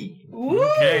 19.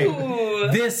 Ooh.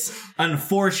 This,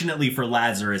 unfortunately for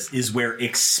Lazarus, is where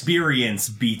experience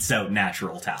beats out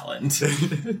natural talent.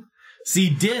 See,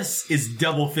 Dis is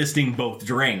double fisting both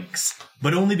drinks,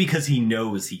 but only because he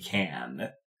knows he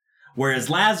can. Whereas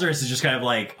Lazarus is just kind of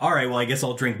like, all right, well, I guess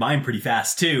I'll drink mine pretty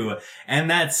fast too. And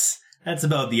that's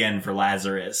about the end for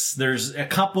Lazarus. There's a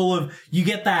couple of, you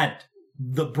get the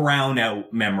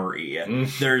brownout memory.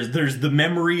 There's the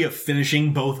memory of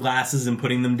finishing both glasses and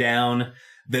putting them down.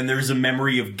 Then there's a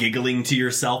memory of giggling to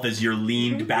yourself as you're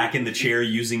leaned back in the chair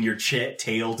using your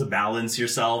tail to balance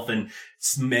yourself and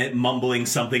mumbling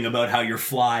something about how you're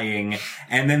flying.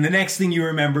 And then the next thing you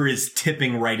remember is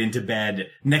tipping right into bed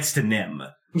next to Nim.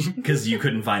 Because you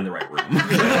couldn't find the right room.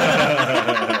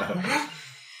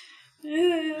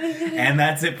 And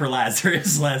that's it for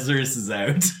Lazarus. Lazarus is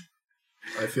out.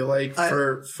 I feel like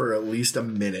for at least a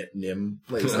minute, Nim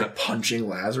is like punching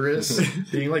Lazarus,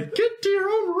 being like, "Get to your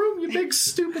own room, you big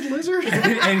stupid lizard!"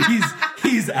 And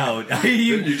he's out.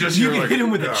 You hear can like, hit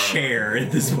him with a chair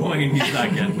at this point. He's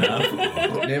not getting up.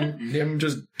 Nim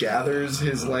just gathers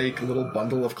his like little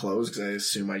bundle of clothes because I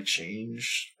assume I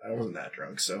changed. I wasn't that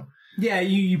drunk, so Yeah,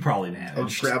 you probably I'll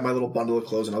managed. grab my little bundle of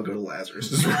clothes and I'll go to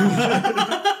Lazarus's room.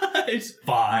 It's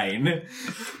fine.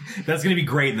 That's going to be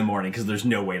great in the morning because there's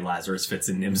no way Lazarus fits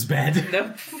in Nim's bed.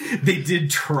 Nope. They did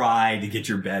try to get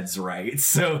your beds right,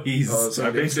 so he's... So I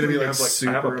I'm just gonna be basically like I have a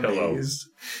super pillow. amazed.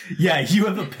 Yeah, you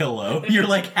have a pillow. You're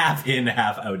like half in,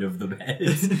 half out of the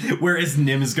bed. Whereas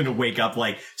Nim is going to wake up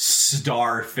like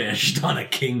starfished on a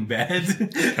king bed.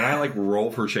 Can I like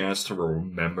roll for chance to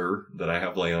remember that I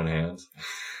have lay on hands?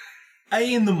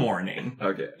 In the morning.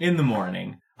 Okay. In the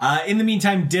morning. In the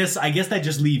meantime, Dis, I guess that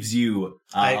just leaves you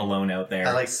alone out there.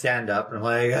 I like stand up and I'm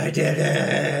like, I did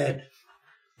it!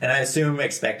 And I assume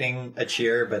expecting a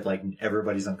cheer, but like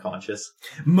everybody's unconscious.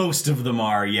 Most of them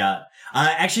are, yeah.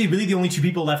 Actually, really the only 2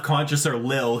 people left conscious are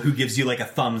Lil, who gives you like a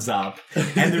thumbs up.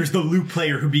 And there's the lute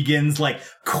player who begins like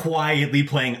quietly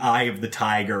playing Eye of the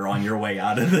Tiger on your way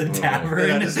out of the And I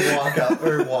tavern. just walk up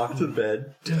or walk to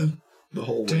bed. The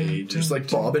whole way, just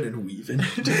like bobbing and weaving,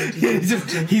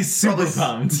 He's super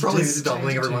pumped. Probably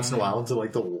stumbling every once in a while into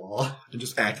like the wall. and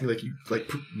just acting like you like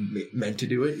meant to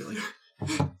do it. You're like,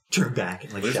 Turn back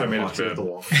and like At least I shadow made it box to into the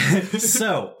wall.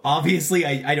 So, obviously,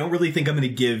 I don't really think I'm going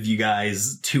to give you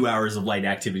guys 2 hours of light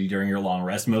activity during your long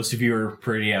rest. Most of you are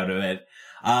pretty out of it.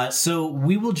 So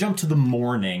we will jump to the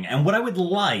morning. And what I would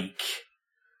like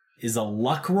is a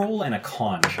luck roll and a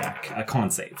con check, a con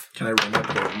save. Can I roll my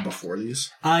portent before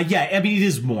these? Yeah, I mean, it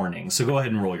is morning, so go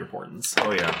ahead and roll your portents.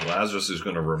 Oh yeah, Lazarus is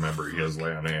going to remember he has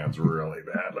lay on hands really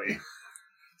badly.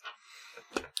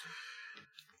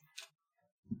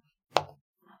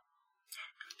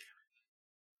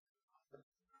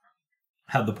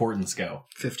 How'd the portents go?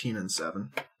 15 and 7.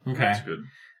 Okay. That's good.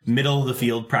 Middle of the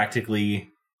field practically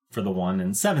for the 1,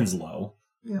 and 7's low.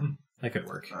 Yeah. That could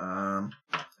work. And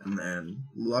then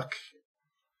luck.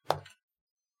 Wow,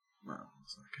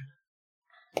 that's not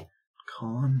good.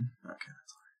 Con.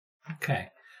 Okay. Okay.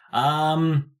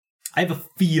 I have a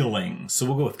feeling, so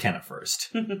we'll go with Kenna first.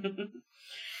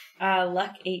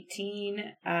 Luck 18,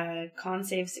 con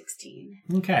save 16.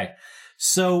 Okay.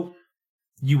 So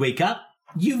you wake up.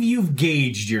 You've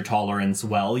gauged your tolerance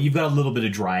well. You've got a little bit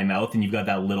of dry mouth, and you've got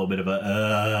that little bit of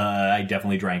I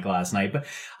definitely drank last night. But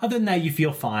other than that, you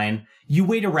feel fine. You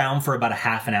wait around for about a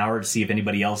half an hour to see if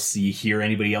you hear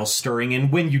anybody else stirring. And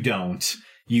when you don't,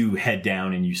 you head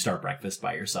down and you start breakfast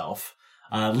by yourself.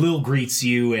 Lil greets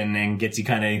you and gets you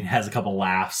has a couple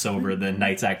laughs over the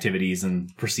night's activities and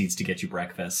proceeds to get you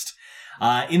breakfast.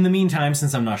 In the meantime,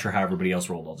 since I'm not sure how everybody else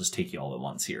rolled, I'll just take you all at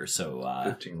once here. So,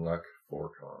 15 luck, 4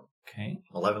 con. Okay.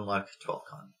 11 luck, 12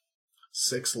 con.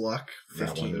 6 luck,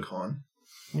 15 That con.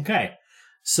 Okay.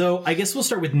 So I guess we'll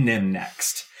start with Nim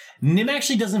next. Nim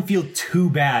actually doesn't feel too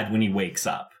bad when he wakes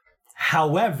up.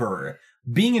 However,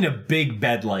 being in a big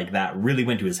bed like that really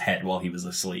went to his head while he was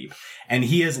asleep. And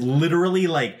he has literally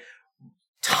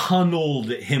tunneled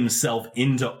himself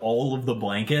into all of the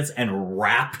blankets and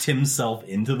wrapped himself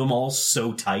into them all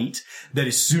so tight that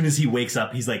as soon as he wakes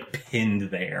up, he's pinned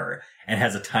there and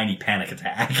has a tiny panic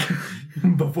attack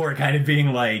before kind of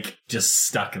being just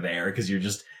stuck there because you're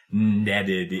just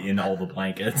netted in all the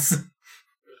blankets.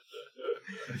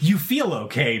 You feel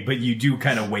okay, but you do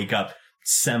kind of wake up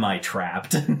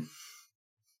semi-trapped.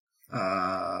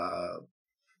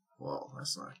 Well,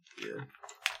 that's not good.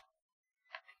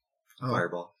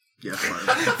 Fireball. Yeah,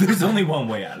 fireball. There's only one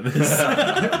way out of this.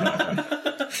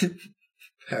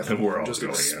 And we're all just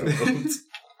going gonna out.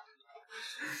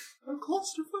 I'm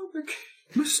claustrophobic.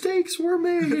 Mistakes were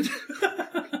made.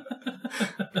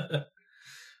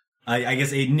 I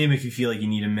guess, Nim, if you feel like you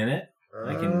need a minute,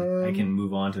 I can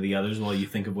move on to the others while you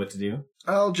think of what to do.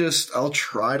 I'll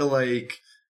try to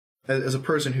as a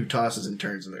person who tosses and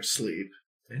turns in their sleep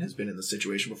and has been in the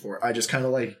situation before, I just kind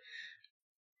of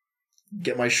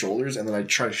get my shoulders and then I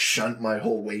try to shunt my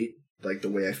whole weight the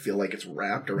way I feel like it's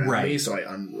wrapped around me, so I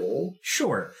unroll.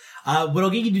 Sure. What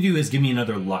I'll get you to do is give me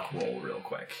another luck roll real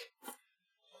quick.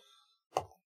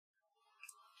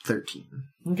 13.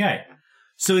 Okay.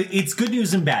 So it's good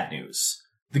news and bad news.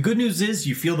 The good news is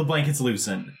you feel the blankets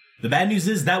loosen. The bad news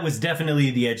is that was definitely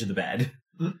the edge of the bed.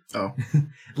 Oh.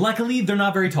 Luckily, they're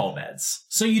not very tall beds.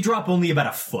 So you drop only about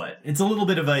a foot. It's a little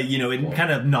bit of it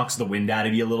kind of knocks the wind out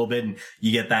of you a little bit, and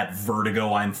you get that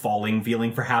vertigo I'm falling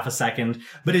feeling for half a second.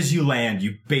 But as you land,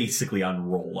 you basically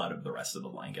unroll out of the rest of the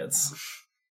blankets.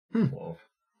 Well,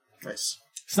 Nice.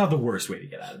 It's not the worst way to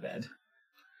get out of bed.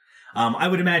 I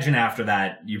would imagine after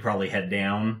that, you probably head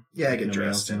down. Yeah, I get Nobody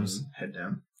dressed else and does? head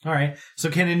down. All right. So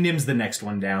Ken and Nim's the next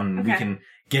one down, and we Okay. can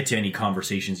get to any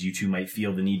conversations you two might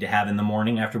feel the need to have in the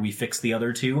morning after we fix the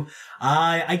other two.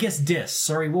 I guess Dis.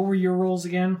 Sorry, what were your rolls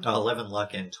again? 11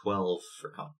 luck and 12 for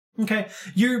con. Okay.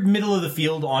 You're middle of the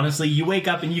field, honestly. You wake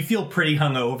up and you feel pretty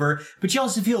hungover, but you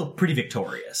also feel pretty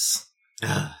victorious.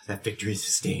 That victory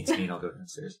sustains me, and I'll go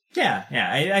downstairs. Yeah.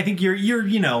 I think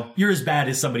you're as bad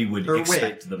as somebody would Or wait.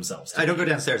 expect themselves to I don't be. go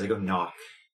downstairs, I go knock.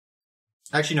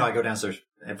 Actually, no, I go downstairs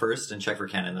at first and check for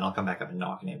Ken, and then I'll come back up and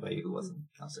knock on anybody who wasn't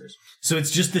downstairs. So it's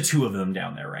just the two of them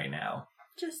down there right now.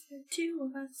 Just the two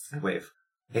of us. I wave.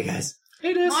 Hey guys,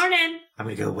 It is. Morning. I'm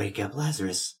gonna go wake up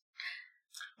Lazarus.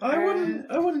 I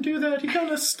wouldn't do that. He kind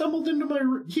of stumbled into my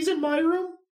room. He's in my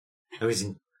room? I was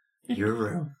in your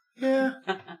room. Yeah.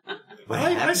 What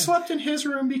I happened? slept in his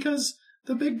room because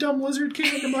the big dumb lizard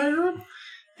came into my room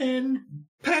and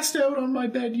passed out on my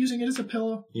bed using it as a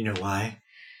pillow. You know why?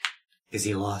 Because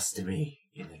he lost to me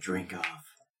in the drink-off.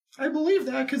 I believe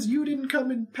that because you didn't come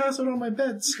and pass out on my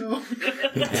bed, so...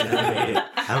 And I made it.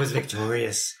 I was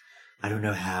victorious. I don't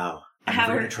know how. I'm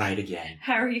never How- gonna try it again.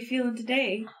 How are you feeling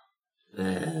today?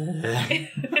 Middle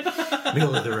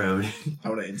of the road. I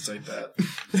want to insight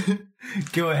that.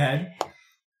 Go ahead.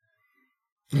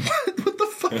 What the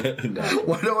fuck?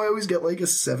 Why do I always get a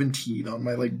 17 on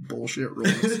my bullshit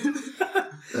rolls?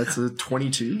 That's a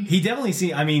 22. He definitely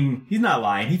he's not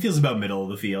lying. He feels about middle of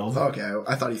the field. Okay,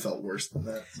 I thought he felt worse than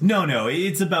that. No,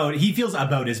 he feels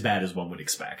about as bad as one would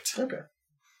expect. Okay.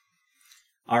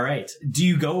 All right. Do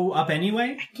you go up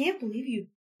anyway? I can't believe you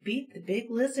beat the big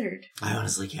lizard. I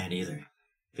honestly can't either.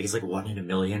 I think it's like 1 in a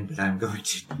million, but I'm going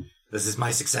to. This is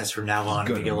my success from now on. I'm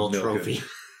gonna get a little trophy.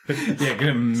 Yeah,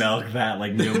 gonna milk that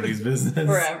like nobody's business.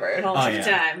 Forever. It'll take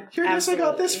time. Here, yes, I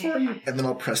got this Absolutely. for you. And then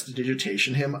I'll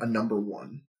prestidigitation him a number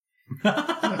 1.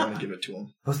 I want to give it to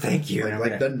him. Oh, thank you. And I'm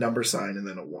Like gonna- the number sign and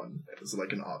then a 1 as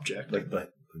like an object. Like the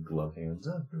glove hands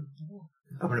up.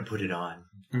 I'm gonna put it on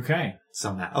Okay.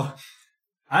 somehow.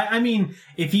 I mean,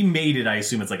 if he made it, I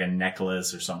assume it's like a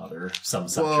necklace or some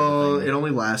such Well, thing. it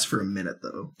only lasts for a minute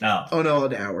though. Oh. Oh no,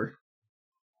 an hour.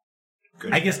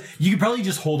 I guess you could probably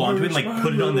just hold on to it and like Where's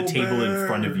put it my on the little table in bear?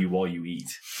 front of you while you eat.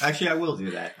 Actually, I will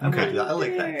do that. I will Okay. do that. I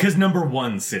like that. Because number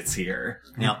 1 sits here.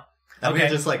 Yeah. I'm Okay.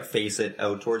 gonna just like face it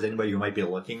out towards anybody who might be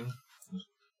looking.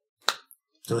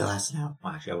 So it lasts an hour.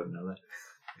 Well, actually, I wouldn't know that.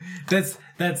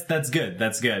 That's good.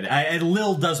 That's good. And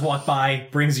Lil does walk by,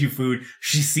 brings you food.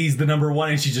 She sees the number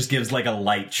 1 and she just gives like a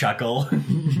light chuckle.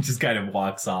 Just kind of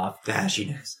walks off. Ah, she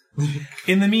knows.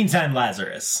 In the meantime,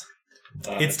 Lazarus.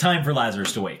 It's time for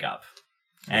Lazarus to wake up.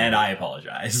 And I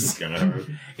apologize. It's gonna hurt.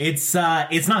 It's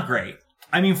not great.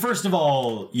 I mean, first of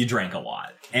all, you drank a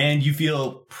lot and you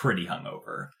feel pretty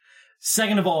hungover.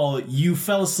 Second of all, you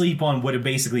fell asleep on what it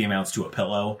basically amounts to a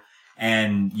pillow,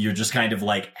 and you're just kind of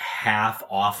like half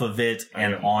off of it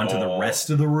and I am onto the all-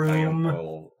 rest of the I am room.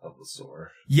 all of the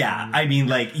sore. Yeah, I mean,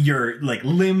 like, your, like,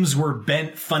 limbs were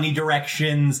bent funny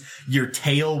directions. Your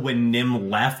tail, when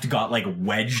Nim left, got, like,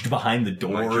 wedged behind the My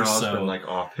door, jaw's so... been like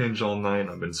off hinge all night.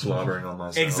 I've been slobbering on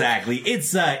myself. Exactly.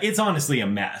 It's honestly a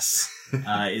mess.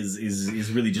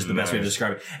 Is really just the best way to Nice.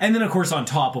 describe it. And then, of course, on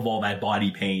top of all that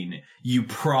body pain, you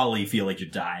probably feel like you're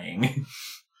dying.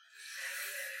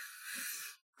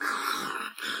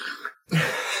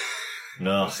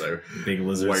 Ugh, So big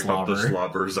lizard wipe up the slobber.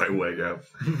 slobber as I wake up.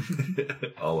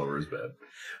 All over his bed.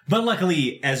 But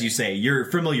luckily, as you say, you're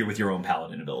familiar with your own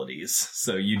paladin abilities,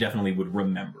 so you definitely would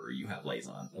remember you have lays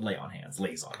on hands.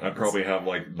 I probably have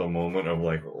like the moment of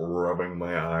like rubbing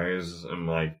my eyes and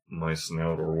like my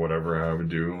snout or whatever I would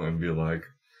do and be like,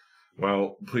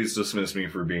 well, please dismiss me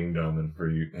for being dumb and for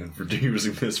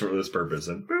using this for this purpose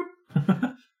and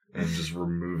boop. And just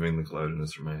removing the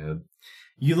cloudiness from my head.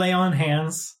 You lay on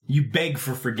hands. You beg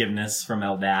for forgiveness from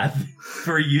Eldath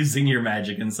for using your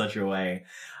magic in such a way.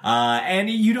 And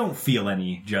you don't feel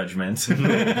any judgment.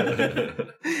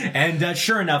 And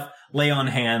sure enough, lay on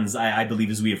hands, I believe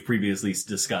as we have previously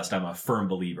discussed, I'm a firm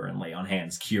believer in lay on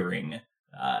hands curing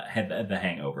the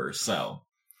hangover. So,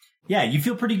 yeah, you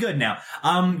feel pretty good now.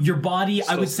 Your body, I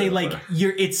Still would say, stiff, like,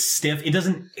 though. it's stiff. It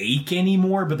doesn't ache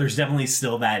anymore, but there's definitely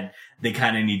still that they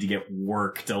kind of need to get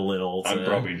worked a little. I'm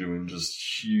probably doing just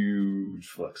huge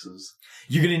flexes.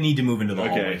 You're gonna need to move into the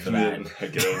hallway for that. then I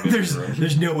get out of the room.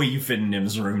 There's no way you fit in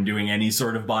Nim's room doing any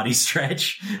sort of body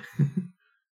stretch. I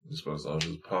suppose I'll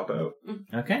just pop out.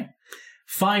 Okay.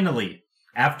 Finally,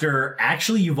 after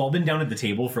actually you've all been down at the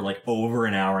table for like over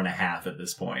an hour and a half at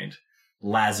this point,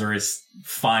 Lazarus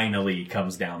finally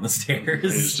comes down the He's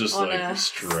stairs. just On like a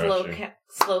stretching.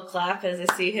 slow clap as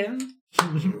I see him.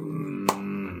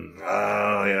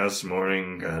 Yes,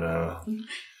 morning, kinda. How you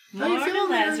Morning, feeling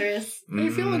there? Lazarus. How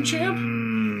you feeling,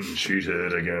 champ?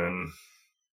 Cheated again.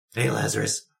 Hey,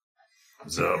 Lazarus.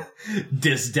 What's up?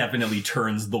 Dis definitely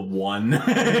turns the 1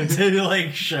 to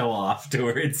like show off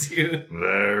towards you.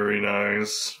 Very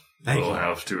nice. Thank we'll you.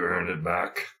 have to earn it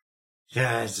back.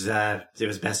 Yeah, it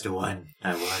was best of 1.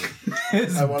 I won.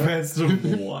 It's I wanna- best of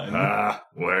 1.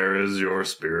 Where is your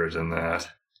spirit in that?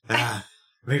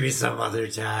 Maybe some other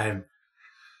time.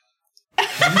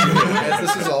 As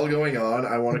this is all going on,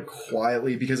 I want to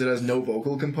quietly, because it has no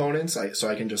vocal components, so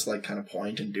I can just like kind of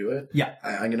point and do it. Yeah.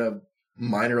 I'm gonna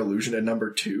minor illusion at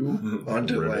number 2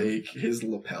 onto Ribbon. like his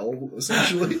lapel,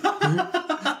 essentially.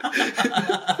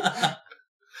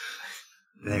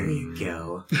 There you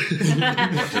go.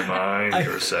 What am I?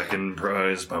 Your second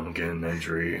prize pumpkin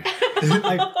entry.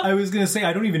 I was gonna say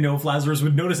I don't even know if Lazarus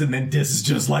would notice, and then Dis is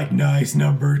just like, nice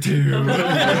number 2.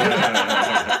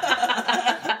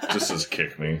 Just says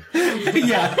kick me.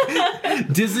 Yeah.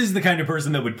 Dis is the kind of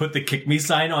person that would put the kick me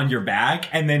sign on your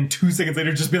back and then 2 seconds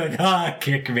later just be like,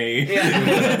 kick me.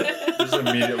 Just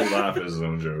immediately laugh at his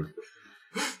own joke.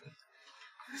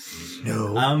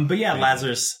 No. But yeah,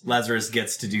 Lazarus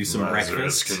gets to do some Lazarus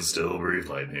breakfast. can still breathe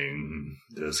lightning.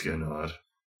 This cannot.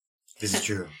 This is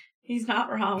true. He's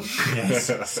not wrong. Yes,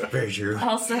 it's very true.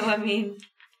 Also, I mean,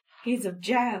 he's a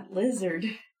giant lizard.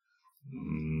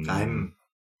 I'm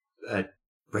a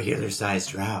regular sized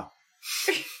drow.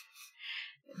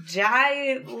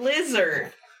 Giant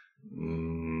lizard.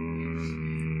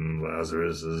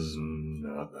 Lazarus is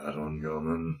not that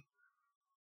uncommon.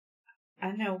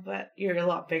 I know, but you're a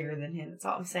lot bigger than him. That's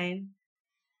all I'm saying.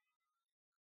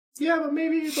 Yeah, but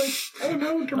maybe, like, I don't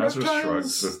know, the Nazareth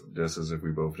reptiles. shrugs just as if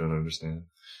we both don't understand.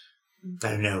 I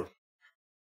don't know.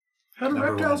 How do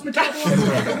Number reptiles one.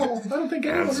 metabolize alcohol? I don't think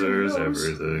anyone really Answers knows.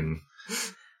 everything.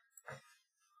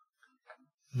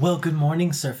 Well, good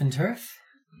morning, Surf and Turf.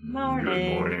 Morning.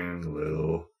 Good morning,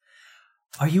 Lil.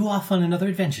 Are you off on another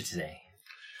adventure today?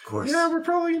 Of course. Yeah, we're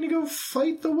probably going to go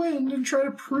fight the wind and try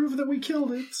to prove that we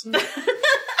killed it. So.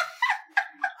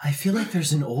 I feel like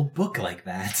there's an old book like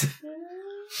that,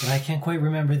 but I can't quite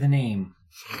remember the name.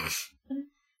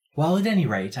 Well, at any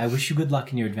rate, I wish you good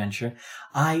luck in your adventure.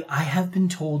 I have been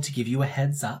told to give you a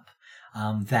heads up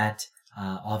that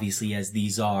obviously as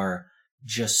these are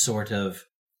just sort of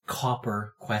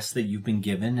copper quests that you've been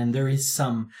given, and there is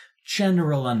some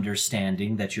general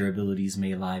understanding that your abilities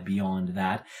may lie beyond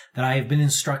that I have been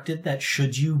instructed that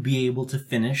should you be able to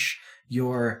finish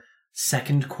your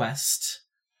second quest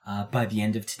by the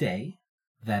end of today,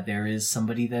 that there is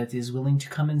somebody that is willing to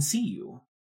come and see you.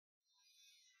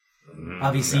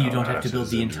 Obviously, you don't have to build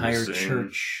the entire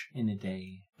church in a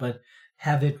day, but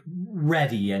have it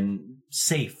ready and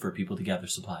safe for people to gather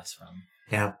supplies from.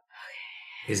 Now,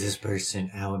 is this person,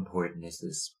 how important is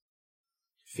this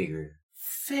figure?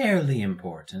 Fairly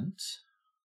important.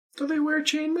 Do they wear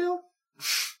chainmail?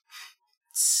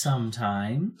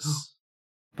 Sometimes,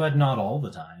 but not all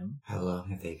the time. How long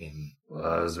have they been?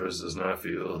 Lazarus does not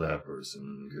feel that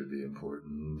person could be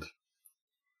important.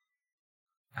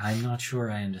 I'm not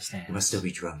sure I They understand. must still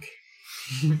be drunk.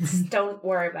 Just don't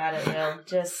worry about it, Will.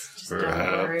 Just don't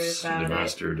worry Perhaps the about it.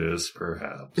 master is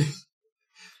perhaps.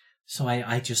 So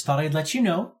I just thought I'd let you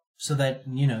know, so that,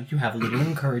 you have a little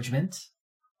encouragement.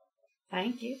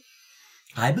 Thank you.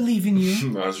 I believe in you.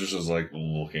 Nazareth is like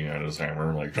looking at his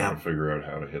hammer, like trying to figure out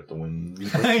how to hit the wind.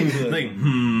 like,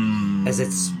 As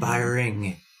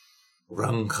aspiring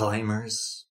rung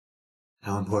climbers,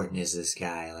 how important is this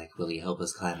guy? Like, will he help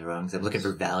us climb the rungs? I'm looking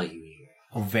for value here.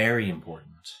 Oh, very important.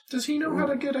 Does he know how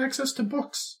to get access to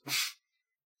books?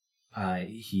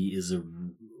 He is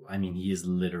he is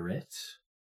literate.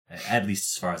 At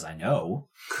least as far as I know.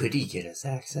 Could he get us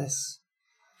access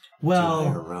to Well,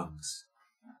 higher rungs?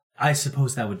 I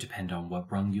suppose that would depend on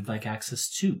what rung you'd like access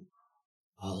to.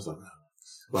 All the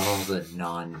rungs. Well, all the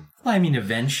non... Well,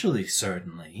 eventually,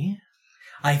 certainly.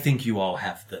 I think you all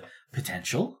have the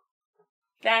potential.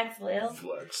 Thanks, Lil.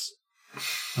 Flex.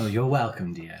 Oh, you're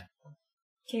welcome, dear.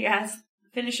 Okay, guys,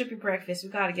 finish up your breakfast. We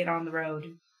gotta get on the road.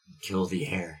 Kill the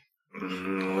air.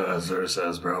 Lazarus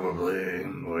has probably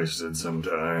wasted some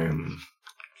time.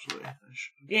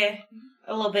 Yeah,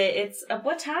 a little bit. It's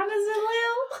what time is it,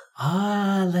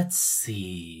 Lil? Let's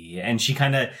see. And she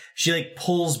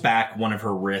pulls back one of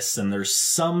her wrists, and there's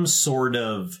some sort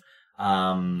of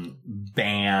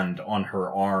band on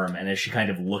her arm, and as she kind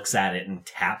of looks at it and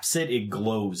taps it, it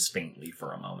glows faintly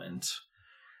for a moment.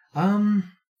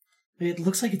 It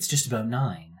looks like it's just about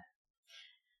 9.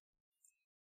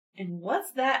 And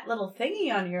what's that little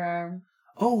thingy on your arm?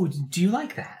 Oh, do you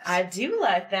like that? I do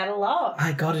like that a lot.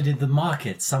 I got it in the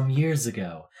market some years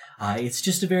ago. It's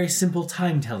just a very simple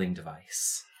time-telling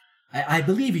device. I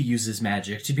believe it uses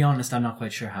magic. To be honest, I'm not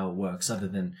quite sure how it works, other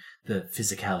than the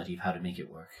physicality of how to make it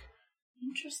work.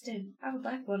 Interesting. I would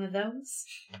like one of those.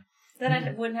 Then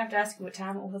I wouldn't have to ask you what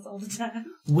time it was all the time.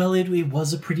 Well, it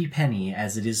was a pretty penny,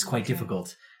 as it is quite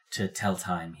difficult to tell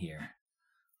time here.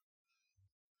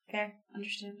 Okay,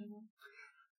 understandable.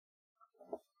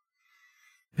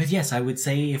 But yes, I would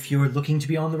say if you're looking to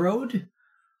be on the road,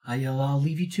 I'll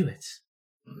leave you to it.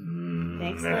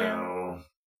 Thanks, Now,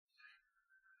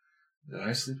 Did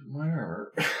I sleep in my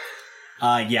armor?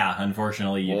 Yeah,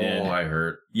 unfortunately you did. Oh, I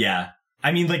hurt. Yeah.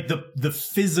 The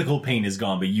physical pain is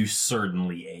gone, but you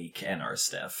certainly ache and are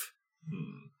stiff.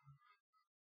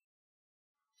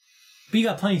 But you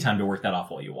got plenty of time to work that off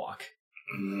while you walk.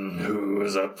 who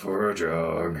is up for a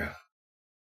jog?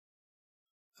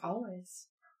 Always.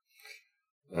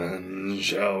 And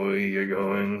shall we get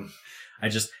going? I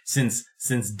just, since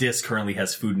Dis currently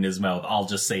has food in his mouth, I'll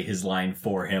just say his line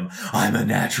for him. I'm a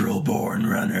natural born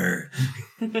runner.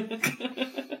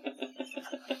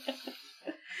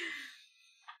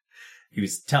 He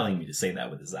was telling me to say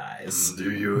that with his eyes.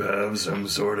 Do you have some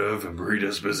sort of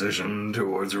predisposition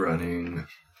towards running?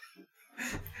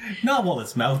 Not while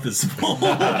its mouth is full.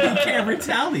 You can't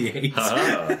retaliate.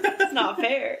 It's not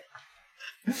fair.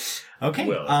 Okay.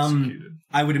 Well executed.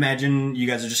 I would imagine you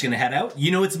guys are just going to head out.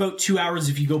 It's about 2 hours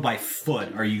if you go by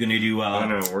foot. Are you going to do? I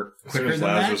know. As soon quicker as than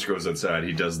Lazarus that? goes outside,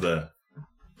 he does the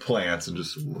plants and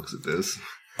just looks at this.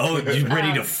 Oh, you're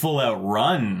ready to full out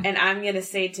run. And I'm gonna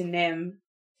say to Nim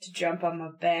to jump on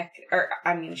my back, or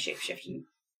I'm gonna shapeshift you.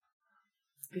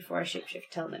 before I shapeshift,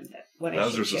 tell them that when I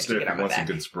Lazarus shapeshift is to get stiff. on my Wants a back.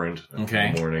 good sprint Okay.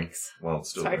 in the morning Thanks. while it's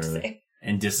still It's hard to early. say.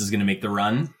 And Dis is going to make the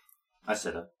run. I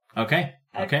set up. Okay.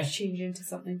 I'd Okay. change into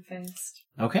something fast.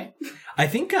 Okay. I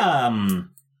think,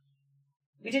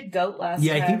 We did goat last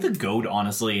yeah, time. I think the goat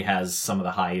honestly has some of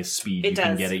the highest speed It you can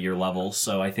does. get at your level.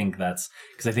 So I think that's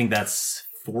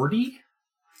 40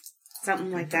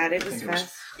 Something like that. It was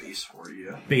fast. Base 40,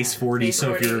 yeah. base 40. Base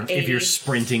So 40, if you're 80.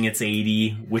 sprinting, it's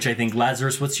 80. Which I think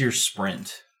Lazarus, what's your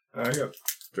sprint? I got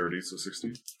 30, so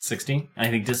 60. 60. And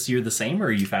I think Dis, you're the same, or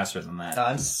are you faster than that?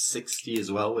 I'm 60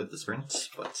 as well with the sprint,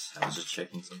 but I was just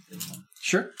checking something.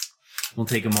 Sure. We'll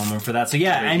take a moment for that. So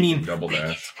yeah, I He mean, can double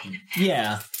dash.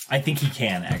 yeah, I think he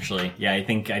can actually. Yeah, I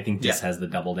think Dis has the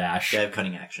double dash. Yeah, I have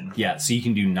cutting action. Yeah, so you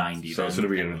can do 90. So then. it's going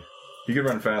to be you can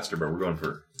run faster, but we're going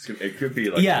for it could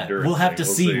be like Yeah, endurance we'll have thing. to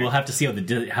see. We'll have to see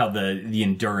how the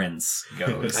endurance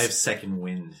goes. I have second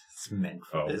wind. It's meant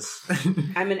for Oh. this.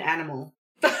 I'm an animal.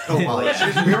 Oh, well,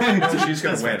 yeah. We already know she's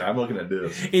going to win. I'm looking at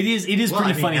this. It is Well,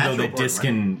 pretty I mean, funny though natural that born, Dis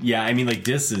can. Yeah, I mean like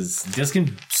Dis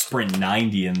can sprint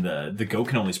 90 and the goat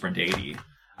can only sprint 80.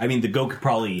 I mean the goat could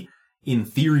probably in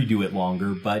theory do it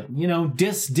longer, but you know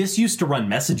Dis used to run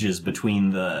messages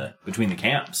between the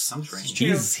camps. I'm trained.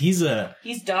 He's He's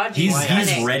dodgy. he's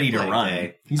cunning. ready to Like, run.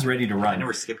 hey. He's ready to I run.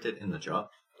 never skipped it in the job.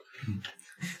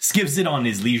 Skips it on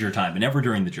his leisure time, but never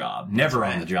during the job. Never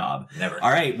on the job. Never.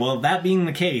 All right. Well, that being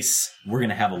the case, we're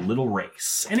going to have a little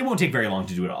race. And it won't take very long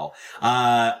to do it all.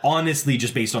 Honestly,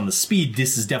 just based on the speed,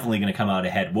 this is definitely going to come out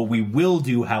ahead. What we will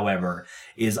do, however,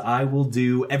 is I will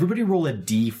do... Everybody roll a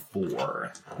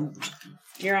d4.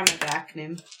 You're on my back,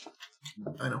 Nim.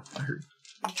 I know.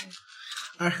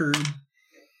 I heard.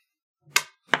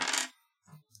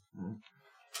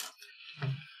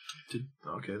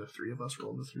 Okay, the three of us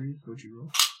rolled the 3. What'd you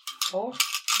roll? Oh,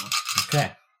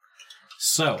 Okay. I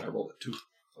So, rolled a 2.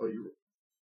 Oh,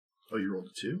 you rolled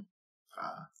a 2?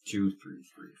 2, 3, 3,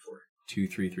 4. 2,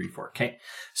 3, 3, 4. Okay.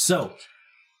 So,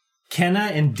 Kenna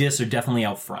and Dis are definitely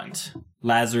out front.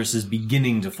 Lazarus is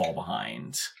beginning to fall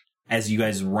behind. As you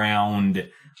guys round,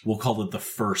 we'll call it the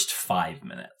first 5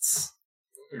 minutes.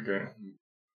 Okay.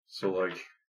 So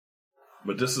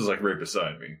but this is like right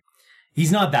beside me.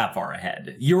 He's not that far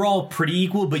ahead. You're all pretty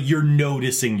equal, but you're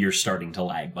noticing you're starting to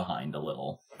lag behind a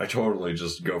little. I totally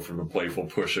just go for the playful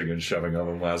pushing and shoving of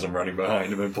him as I'm running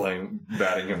behind him and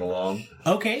batting him along.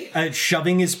 Okay,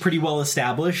 shoving is pretty well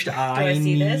established. I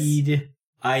see this?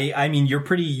 I mean,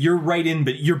 you're right in,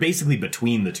 but you're basically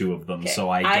between the two of them, okay. so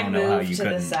I don't know how you moved to the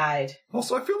couldn't. side.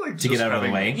 Also, I feel like To get just out of the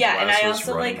having way? Yeah, and I Lazarus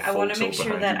also, running like, I wanna full make tilt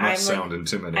sure behind that you must I'm, like, sound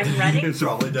intimidating. I'm running It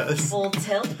probably does. full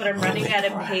tilt, but I'm running at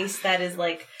a pace that is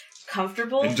like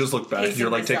comfortable. And just look back, pacing you're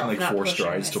like taking myself, like not 4 pushing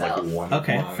strides to like myself. 1.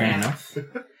 Okay, line. fair enough.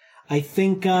 I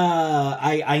think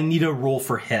I need a roll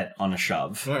for hit on a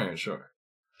shove. Alright, sure.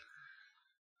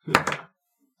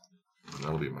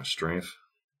 That'll be my strength.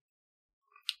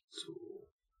 So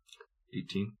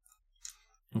 18.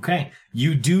 Okay,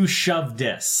 you do shove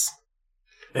Dis.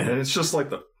 And it's just like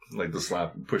the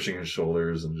slap, pushing his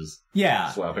shoulders and just Yeah,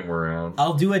 slapping him around.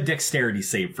 I'll do a dexterity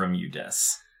save from you,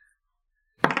 Dis.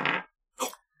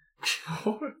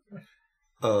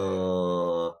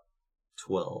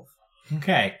 12.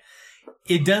 Okay.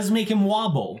 It does make him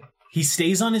wobble. He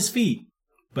stays on his feet,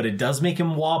 but it does make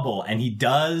him wobble, and he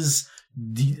does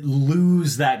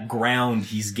lose that ground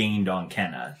he's gained on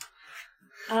Kenna.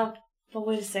 But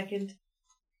wait a second.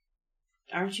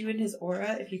 Aren't you in his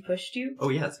aura if he pushed you? Oh,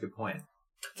 yeah, that's a good point.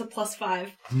 It's a +5.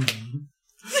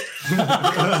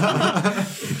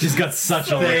 Just got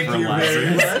such a lick from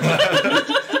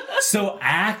Lazarus. So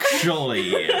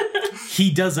actually, he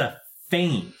does a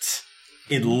feint.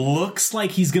 It looks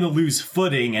like he's going to lose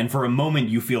footing, and for a moment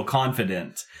you feel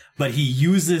confident. But he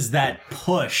uses that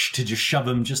push to just shove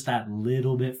him just that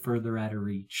little bit further out of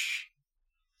reach.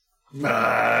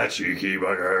 Ah, cheeky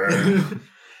bugger.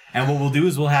 And what we'll do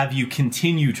is we'll have you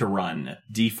continue to run.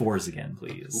 D4s again,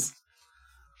 please.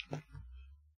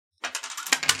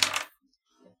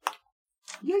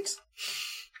 Yikes.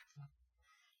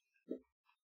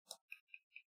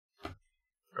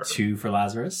 2 for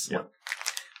Lazarus. Yep.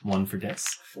 1 for Dis.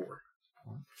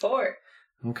 4.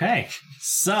 Okay,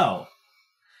 so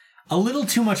a little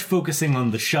too much focusing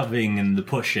on the shoving and the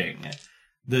pushing.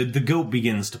 The goat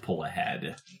begins to pull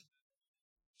ahead.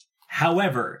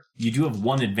 However, you do have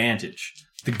one advantage.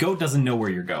 The goat doesn't know where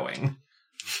you're going.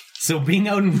 So being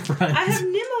out in front... I have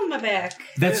Nim on my back.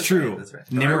 That's true. That's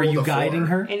right. Nim, I are rolled you a 4. guiding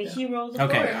her? And he rolled a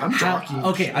Okay. 4. I'm jockeying.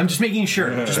 Okay, I'm just making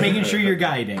sure. Just making sure you're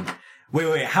guiding.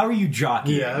 Wait, how are you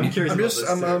jockeying? Yeah, I'm curious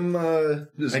about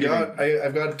this. too.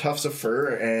 I've got tufts of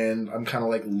fur, and I'm kind of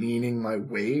like leaning my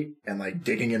weight and like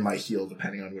digging in my heel,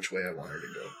 depending on which way I want her to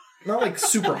go. Not like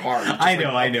super hard. just I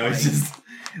like know. It's just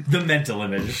the mental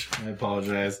image. I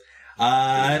apologize.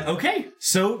 Okay.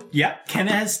 So, yeah,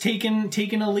 Kenna has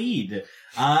taken a lead.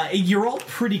 You're all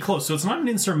pretty close, so it's not an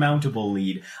insurmountable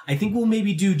lead. I think we'll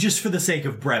maybe do, just for the sake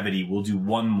of brevity, we'll do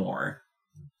one more.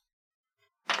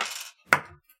 Oh,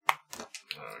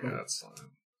 yeah, that's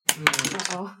fine.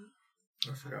 Uh-oh.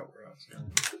 I forgot where I was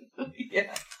going.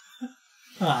 Yeah.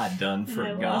 Done I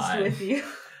forgot. lost with you.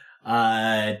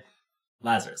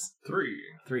 Lazarus. 3.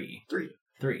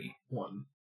 3. 1.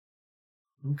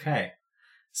 Okay.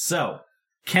 So,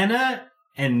 Kenna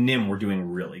and Nim were doing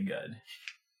really good.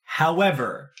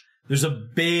 However, there's a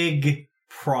big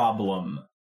problem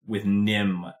with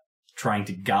Nim trying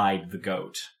to guide the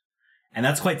goat. And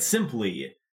that's quite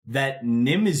simply that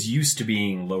Nim is used to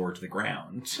being lower to the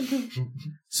ground.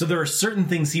 So there are certain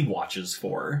things he watches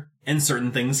for, and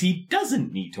certain things he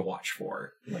doesn't need to watch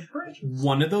for. Like branches.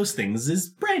 One of those things is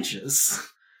branches.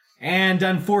 And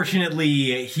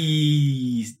unfortunately,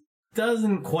 he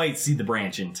doesn't quite see the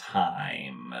branch in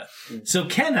time. So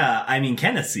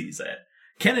Kenna sees it.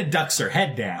 Kenna ducks her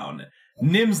head down.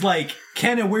 Nim's like,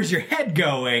 Kenna, where's your head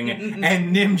going?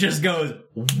 And Nim just goes,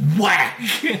 whack!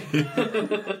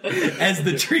 As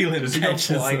the tree limb Does he go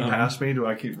catches flying him. past me? Do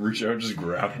I keep reach out and just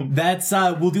grab him? That's,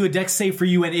 we'll do a dex save for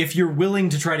you, and if you're willing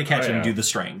to try to catch Oh, him, yeah. do the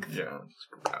strength. Yeah, just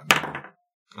grab him.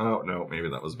 Oh, no, maybe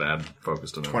that was bad.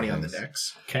 Focused on 20 on the things.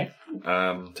 dex. Okay.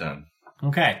 10.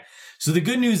 Okay. So the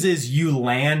good news is you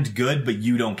land good, but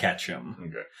you don't catch him.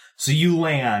 Okay. So you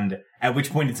land, at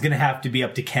which point it's going to have to be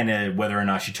up to Kenna whether or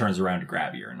not she turns around to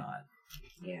grab you or not.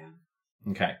 Yeah.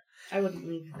 Okay. I wouldn't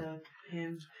leave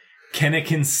him. Kenna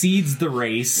concedes the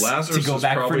race Lazarus to go is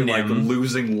back for probably like Nim.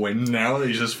 losing wind now.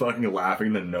 He's just fucking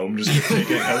laughing. The gnome just gets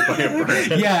taken out by a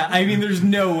branch. Yeah, I mean, there's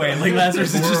no way. Like,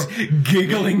 Lazarus is just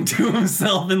giggling to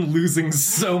himself and losing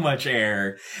so much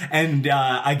air. And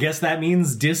I guess that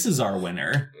means Dis is our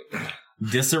winner.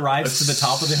 Dis arrives to the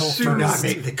top of the hill Do not first.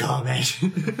 make the comment.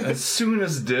 As soon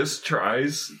as Dis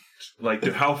tries, like,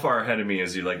 how far ahead of me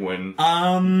is he? Like, when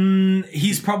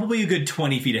He's probably a good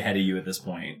 20 feet ahead of you at this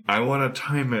point. I want to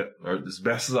time it or as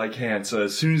best as I can. So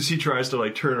as soon as he tries to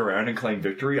like turn around and claim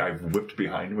victory, I've whipped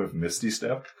behind him with Misty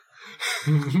Step.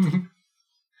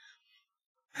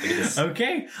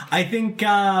 Okay. I think,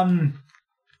 yeah.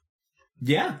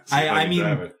 See if I I can mean,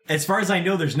 grab it. as far as I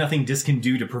know, there's nothing Dis can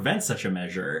do to prevent such a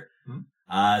measure.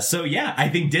 So yeah, I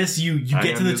think Dis, you I get to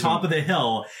am the using- top of the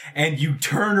hill and you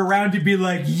turn around to be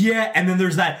like, yeah, and then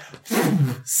there's that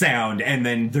sound, and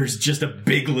then there's just a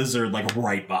big lizard like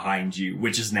right behind you,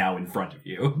 which is now in front of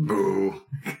you. Boo.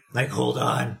 Like, hold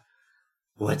on.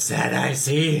 What's that I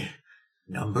see?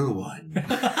 Number 1.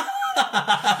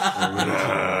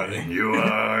 You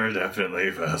are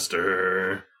definitely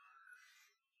faster.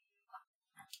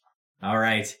 All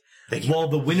right. Thank you. Well,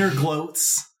 the winner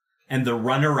gloats, and the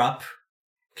runner-up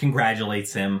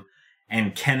congratulates him,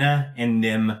 and Kenna and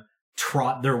Nim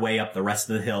trot their way up the rest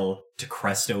of the hill to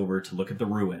crest over to look at the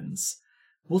ruins.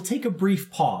 We'll take a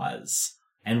brief pause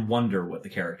and wonder what the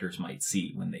characters might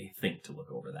see when they think to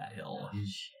look over that hill.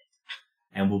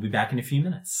 And we'll be back in a few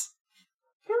minutes.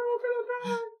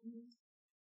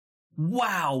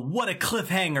 Wow, what a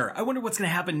cliffhanger! I wonder what's going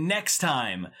to happen next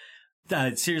time.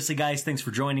 Seriously, guys, thanks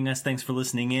for joining us. Thanks for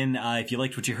listening in. If you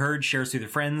liked what you heard, share us with your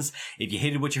friends. If you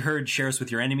hated what you heard, share us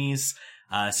with your enemies.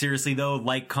 Seriously, though,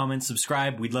 like, comment,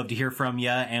 subscribe. We'd love to hear from you,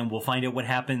 and we'll find out what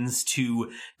happens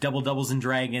to Double Doubles and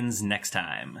Dragons next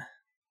time.